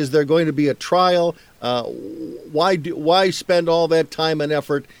impeachment, is there going to be a trial? Why spend all that time and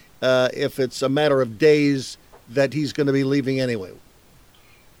effort if it's a matter of days that he's going to be leaving anyway?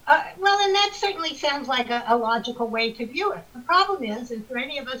 Well, and that certainly sounds like a logical way to view it. The problem is, and for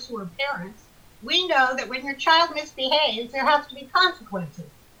any of us who are parents, we know that when your child misbehaves, there has to be consequences.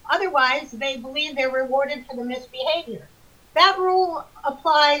 Otherwise, they believe they're rewarded for the misbehavior. That rule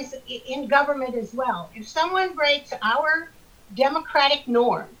applies in government as well. If someone breaks our democratic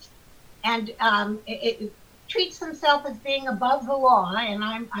norms and it treats themselves as being above the law, and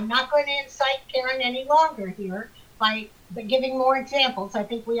I'm not going to incite Karen any longer here by giving more examples. I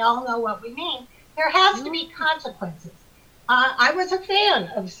think we all know what we mean. There has to be consequences. I was a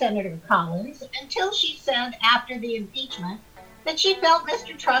fan of Senator Collins until she said after the impeachment that she felt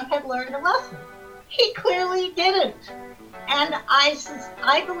Mr. Trump had learned a lesson. He clearly didn't. And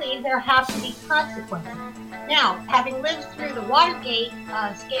I believe there have to be consequences. Now, having lived through the Watergate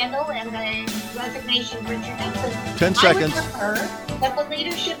scandal and the resignation of Richard Nixon, 10 seconds. I would prefer that the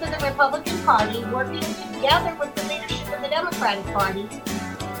leadership of the Republican Party, working together with the leadership of the Democratic Party,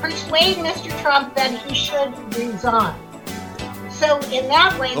 persuade Mr. Trump that he should resign. So in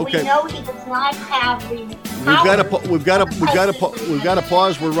that way, we know he does not have the power. We've got to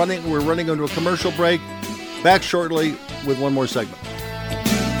pause. We're running into a commercial break. Back shortly with one more segment.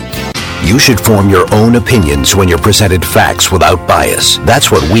 You should form your own opinions when you're presented facts without bias.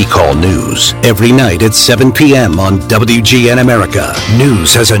 That's what we call news. Every night at 7 p.m. on WGN America,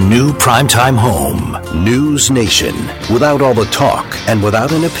 news has a new primetime home. News Nation. Without all the talk and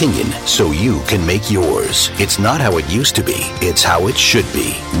without an opinion, so you can make yours. It's not how it used to be. It's how it should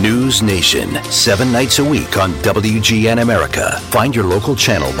be. News Nation. 7 nights a week on WGN America. Find your local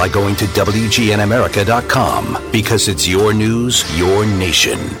channel by going to WGNAmerica.com because it's your news, your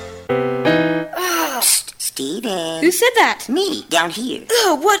nation. Steven. Who said that? Me, down here.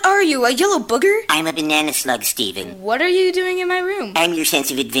 Oh, what are you, a yellow booger? I'm a banana slug, Steven. What are you doing in my room? I'm your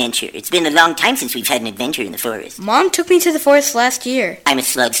sense of adventure. It's been a long time since we've had an adventure in the forest. Mom took me to the forest last year. I'm a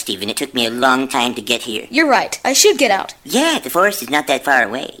slug, Steven. It took me a long time to get here. You're right. I should get out. Yeah, the forest is not that far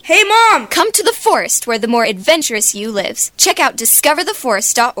away. Hey, Mom! Come to the forest where the more adventurous you lives. Check out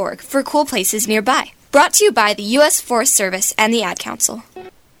discovertheforest.org for cool places nearby. Brought to you by the U.S. Forest Service and the Ad Council.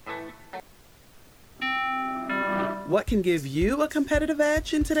 What can give you a competitive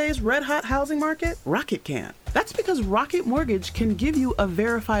edge in today's red-hot housing market? Rocket can. That's because Rocket Mortgage can give you a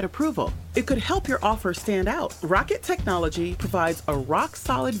verified approval. It could help your offer stand out. Rocket Technology provides a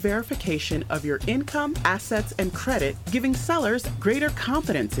rock-solid verification of your income, assets, and credit, giving sellers greater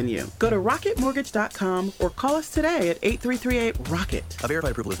confidence in you. Go to rocketmortgage.com or call us today at 8338-ROCKET. A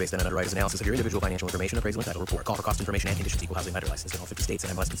verified approval is based on an underwriter's analysis of your individual financial information, appraisal, and title report. Call for cost information and conditions. Equal housing lender license in all 50 states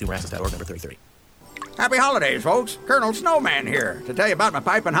and MLS. ConsumerAccess.org, number 3030. Happy holidays, folks. Colonel Snowman here to tell you about my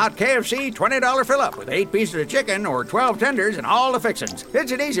piping hot KFC $20 fill-up with 8 pieces of chicken or 12 tenders and all the fixins.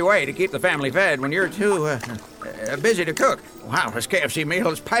 It's an easy way to keep the family fed when you're too busy to cook. Wow, this KFC meal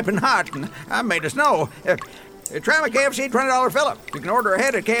is piping hot, and I made it snow. Try my KFC $20 fill-up. You can order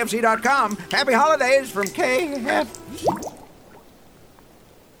ahead at KFC.com. Happy holidays from KFC.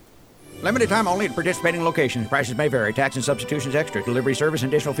 Limited time only at participating locations. Prices may vary. Tax and substitutions extra. Delivery service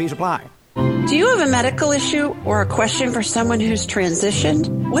and additional fees apply. Do you have a medical issue or a question for someone who's transitioned?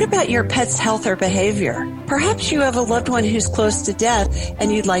 What about your pet's health or behavior? Perhaps you have a loved one who's close to death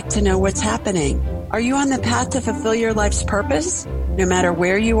and you'd like to know what's happening. Are you on the path to fulfill your life's purpose? No matter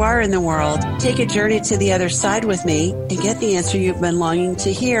where you are in the world, take a journey to the other side with me and get the answer you've been longing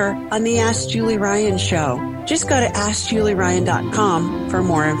to hear on the Ask Julie Ryan show. Just go to AskJulieRyan.com for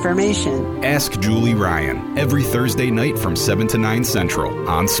more information. Ask Julie Ryan, every Thursday night from 7 to 9 Central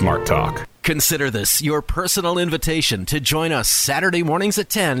on Smart Talk. Consider this your personal invitation to join us Saturday mornings at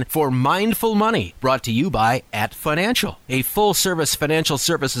 10 for Mindful Money, brought to you by At Financial, a full-service financial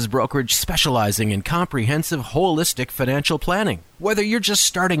services brokerage specializing in comprehensive, holistic financial planning. Whether you're just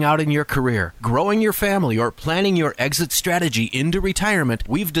starting out in your career, growing your family, or planning your exit strategy into retirement,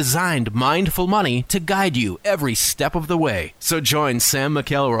 we've designed Mindful Money to guide you every step of the way. So join Sam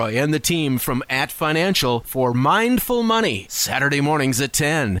McElroy and the team from At Financial for Mindful Money, Saturday mornings at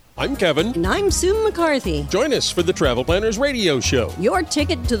 10. I'm Kevin. And I'm Sue McCarthy. Join us for the Travel Planners Radio Show. Your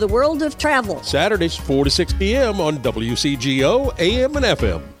ticket to the world of travel. Saturdays 4 to 6 p.m. on WCGO, AM and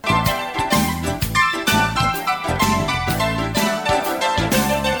FM.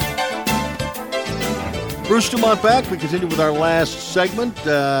 Bruce Dumont back. We continue with our last segment.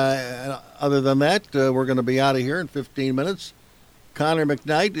 Other than that, we're going to be out of here in 15 minutes. Connor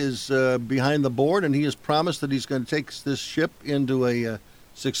McKnight is behind the board, and he has promised that he's going to take this ship into a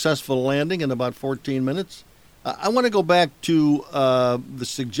successful landing in about 14 minutes. I want to go back to the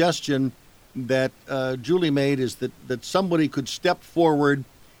suggestion that Julie made, is that somebody could step forward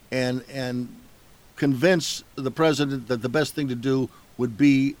and convince the president that the best thing to do would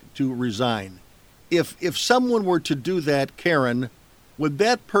be to resign. If someone were to do that, Karen, would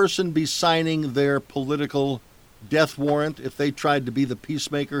that person be signing their political death warrant if they tried to be the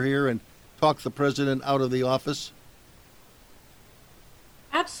peacemaker here and talk the president out of the office?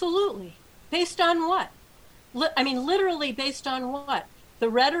 Absolutely. Based on what? Literally based on what? The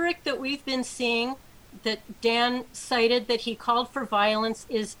rhetoric that we've been seeing, that Dan cited, that he called for violence,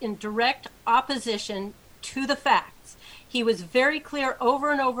 is in direct opposition to the facts. He was very clear over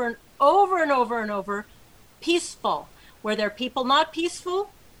and over and over and over and over, peaceful. Were there people not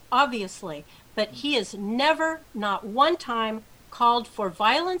peaceful? Obviously. But he has never, not one time, called for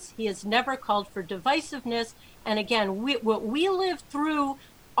violence. He has never called for divisiveness. And again, what we lived through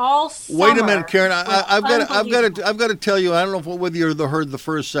all summer. Wait a minute, Karen. I've got to tell you. I don't know whether you heard the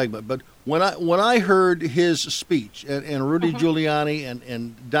first segment, but when I heard his speech and Rudy Giuliani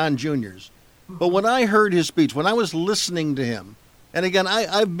and Don Jr.'s, but when I heard his speech, when I was listening to him, and again,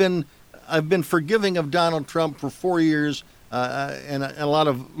 I've been forgiving of Donald Trump for 4 years, and a lot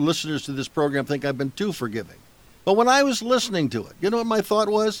of listeners to this program think I've been too forgiving. But when I was listening to it, you know what my thought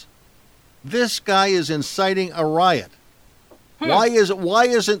was? This guy is inciting a riot. Why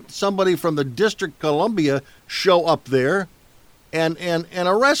isn't somebody from the District of Columbia show up there and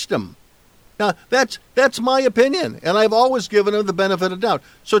arrest him? Now, that's my opinion, and I've always given him the benefit of doubt.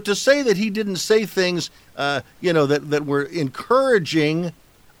 So to say that he didn't say things, that were encouraging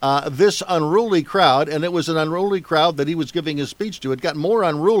this unruly crowd, and it was an unruly crowd that he was giving his speech to. It got more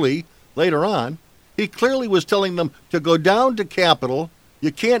unruly later on. He clearly was telling them to go down to Capitol.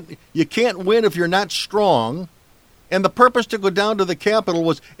 You can't win if you're not strong. And the purpose to go down to the Capitol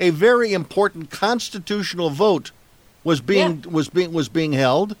was a very important constitutional vote was being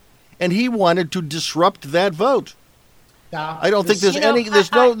held, and he wanted to disrupt that vote. I don't think there's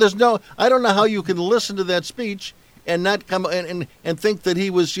I don't know how you can listen to that speech and not come and think that he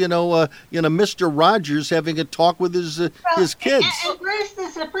was Mr. Rogers having a talk with his kids. And Bruce, the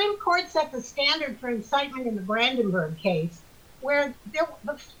Supreme Court set the standard for incitement in the Brandenburg case, where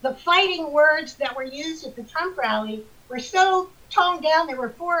the fighting words that were used at the Trump rally were so toned down, they were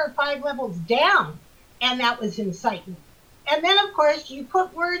 4 or 5 levels down, and that was incitement. And then, of course, you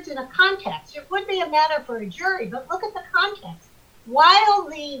put words in a context. It would be a matter for a jury, but look at the context. While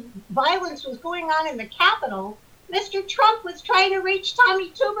the violence was going on in the Capitol, Mr. Trump was trying to reach Tommy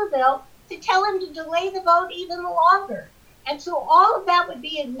Tuberville to tell him to delay the vote even longer. And so all of that would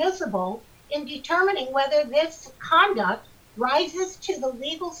be admissible in determining whether this conduct rises to the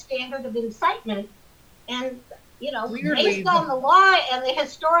legal standard of incitement. And based on the law and the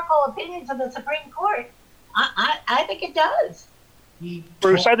historical opinions of the Supreme Court, I think it does.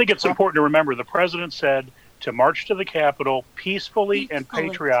 Bruce, I think it's important to remember the president said to march to the Capitol peacefully and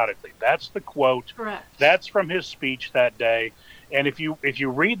patriotically. That's the quote. Correct. That's from his speech that day. And if you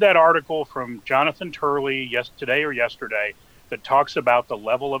read that article from Jonathan Turley yesterday that talks about the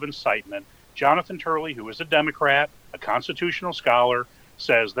level of incitement, Jonathan Turley, who is a Democrat, a constitutional scholar,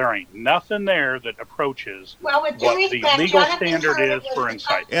 says there ain't nothing there that approaches what the legal standard is for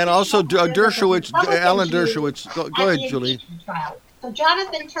incitement. And also Alan Dershowitz. Go ahead, Julie. So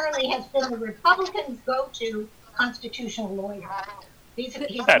Jonathan Turley has been the Republicans' go-to constitutional lawyer. He's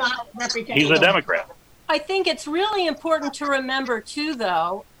not representing. He's a Democrat. I think it's really important to remember, too,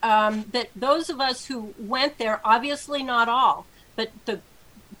 though, that those of us who went there, obviously not all, but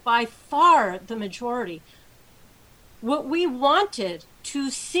by far the majority, what we wanted to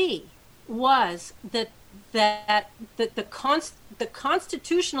see was that the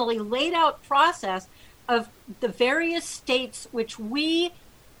constitutionally laid out process of the various states which we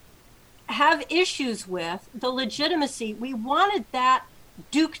have issues with, the legitimacy, we wanted that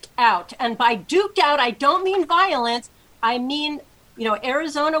duked out. And by duked out, I don't mean violence. I mean,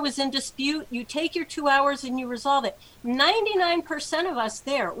 Arizona was in dispute. You take your 2 hours and you resolve it. 99% of us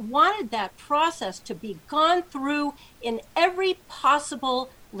there wanted that process to be gone through in every possible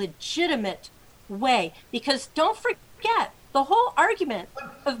legitimate way. Because don't forget, the whole argument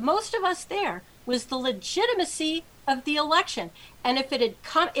of most of us there was the legitimacy of the election. And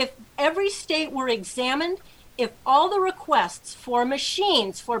if every state were examined, if all the requests for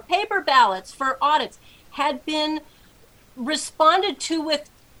machines, for paper ballots, for audits had been responded to with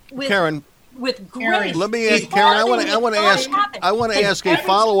Karen, with grace. Let me ask Karen. I want to ask a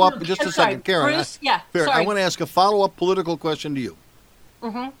follow up. Just a second, Karen. Bruce, I want to ask a follow up political question to you.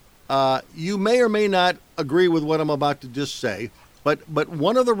 Mm-hmm. You may or may not agree with what I'm about to just say, but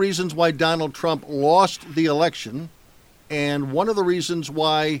one of the reasons why Donald Trump lost the election, and one of the reasons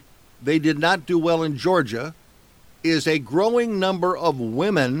why they did not do well in Georgia, is a growing number of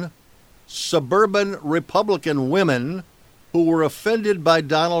women, suburban Republican women, who were offended by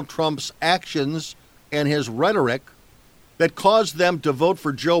Donald Trump's actions and his rhetoric that caused them to vote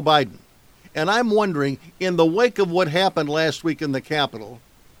for Joe Biden. And I'm wondering, in the wake of what happened last week in the Capitol,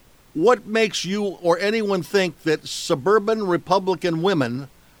 what makes you or anyone think that suburban Republican women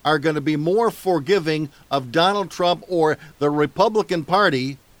are going to be more forgiving of Donald Trump or the Republican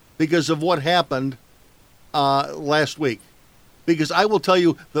Party because of what happened last week? Because I will tell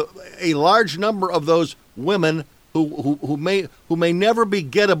you, a large number of those women who may never be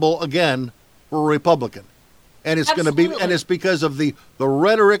gettable again were Republican, and it's going to be, and it's because of the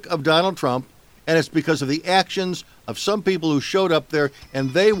rhetoric of Donald Trump, and it's because of the actions of some people who showed up there,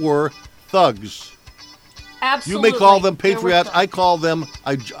 and they were thugs. Absolutely. You may call them patriots. I call them.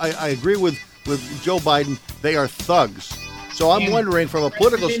 I agree with Joe Biden. They are thugs. So I'm wondering, from a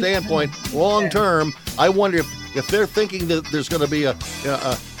political standpoint, long term, I wonder if they're thinking that there's going to be a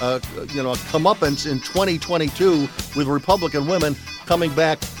comeuppance in 2022 with Republican women coming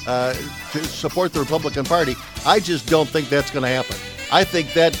back to support the Republican Party. I just don't think that's going to happen. I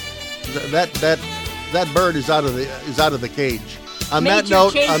think that bird is out of the cage. On that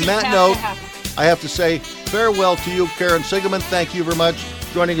note, I have to say farewell to you, Karen Sigeman. Thank you very much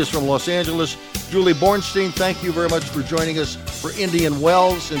for joining us from Los Angeles. Julie Bornstein, thank you very much for joining us for Indian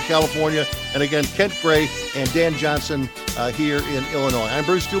Wells in California. And again, Kent Gray and Dan Johnson here in Illinois. I'm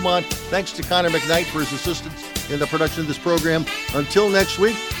Bruce Dumont. Thanks to Connor McKnight for his assistance in the production of this program. Until next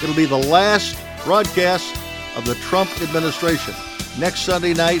week, it'll be the last broadcast of the Trump administration. Next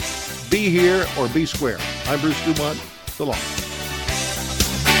Sunday night, be here or be square. I'm Bruce Dumont. So long.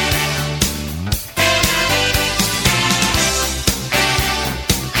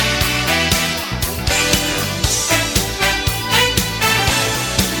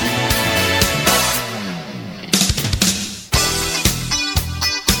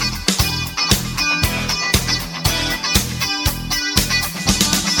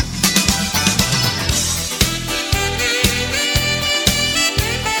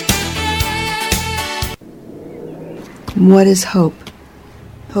 What is hope?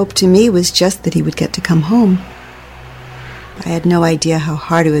 Hope to me was just that he would get to come home. I had no idea how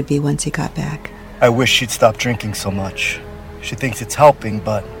hard it would be once he got back. I wish she'd stop drinking so much. She thinks it's helping,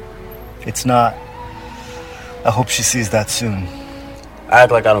 but it's not. I hope she sees that soon. I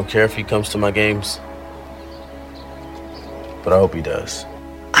act like I don't care if he comes to my games, but I hope he does.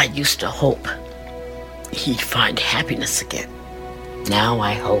 I used to hope he'd find happiness again. Now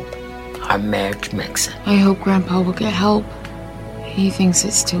I hope our marriage makes it. I hope Grandpa will get help. He thinks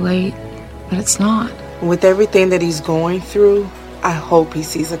it's too late, but it's not. With everything that he's going through, I hope he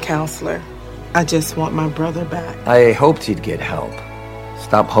sees a counselor. I just want my brother back. I hoped he'd get help.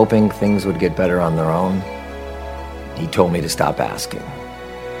 Stop hoping things would get better on their own. He told me to stop asking.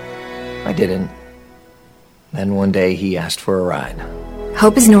 I didn't. Then one day he asked for a ride.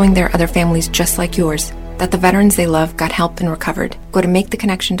 Hope is knowing there are other families just like yours, that the veterans they love got help and recovered. Go to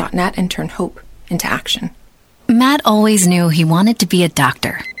maketheconnection.net and turn hope into action. Matt always knew he wanted to be a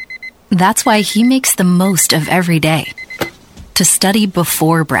doctor. That's why he makes the most of every day. To study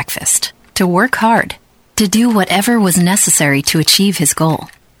before breakfast, to work hard, to do whatever was necessary to achieve his goal.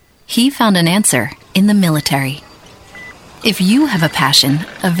 He found an answer in the military. If you have a passion,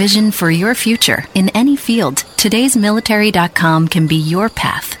 a vision for your future in any field, todaysmilitary.com can be your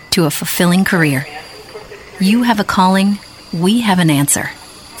path to a fulfilling career. You have a calling, we have an answer.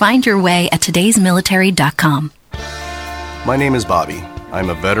 Find your way at todaysmilitary.com. My name is Bobby. I'm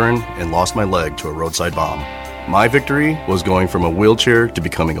a veteran and lost my leg to a roadside bomb. My victory was going from a wheelchair to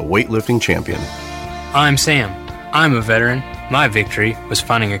becoming a weightlifting champion. I'm Sam. I'm a veteran. My victory was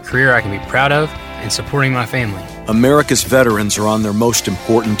finding a career I can be proud of and supporting my family. America's veterans are on their most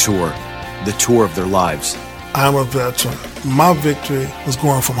important tour, the tour of their lives. I'm a veteran. My victory was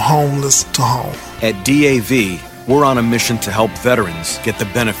going from homeless to home. At DAV, we're on a mission to help veterans get the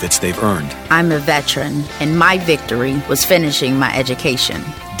benefits they've earned. I'm a veteran, and my victory was finishing my education.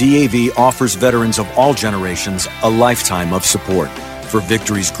 DAV offers veterans of all generations a lifetime of support for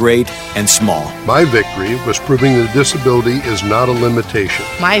victories great and small. My victory was proving that disability is not a limitation.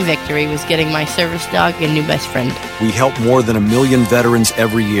 My victory was getting my service dog a new best friend. We help more than 1 million veterans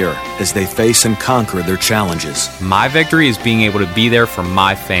every year as they face and conquer their challenges. My victory is being able to be there for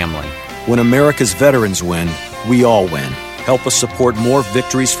my family. When America's veterans win, we all win. Help us support more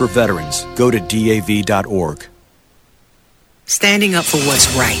victories for veterans. Go to DAV.org. Standing up for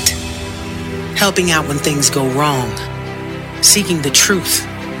what's right. Helping out when things go wrong. Seeking the truth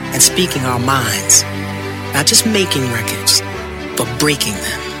and speaking our minds. Not just making records, but breaking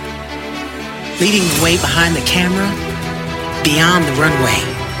them. Leading the way behind the camera, beyond the runway,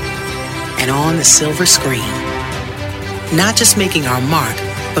 and on the silver screen. Not just making our mark,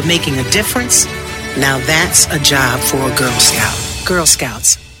 but making a difference. Now that's a job for a Girl Scout. Girl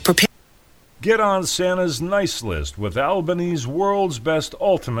Scouts, prepare. Get on Santa's nice list with Albany's world's best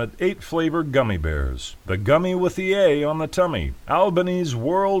ultimate 8-flavor gummy bears. The gummy with the A on the tummy. Albany's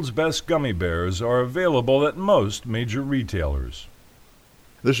world's best gummy bears are available at most major retailers.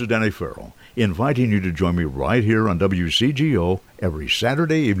 This is Danny Farrell, inviting you to join me right here on WCGO every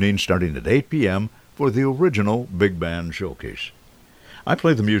Saturday evening starting at 8 p.m. for the original Big Band Showcase. I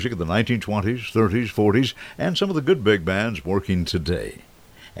play the music of the 1920s, 30s, 40s, and some of the good big bands working today.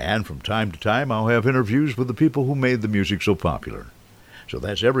 And from time to time, I'll have interviews with the people who made the music so popular. So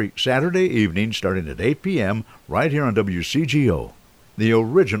that's every Saturday evening starting at 8 p.m. right here on WCGO, the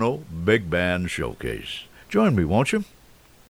original Big Band Showcase. Join me, won't you?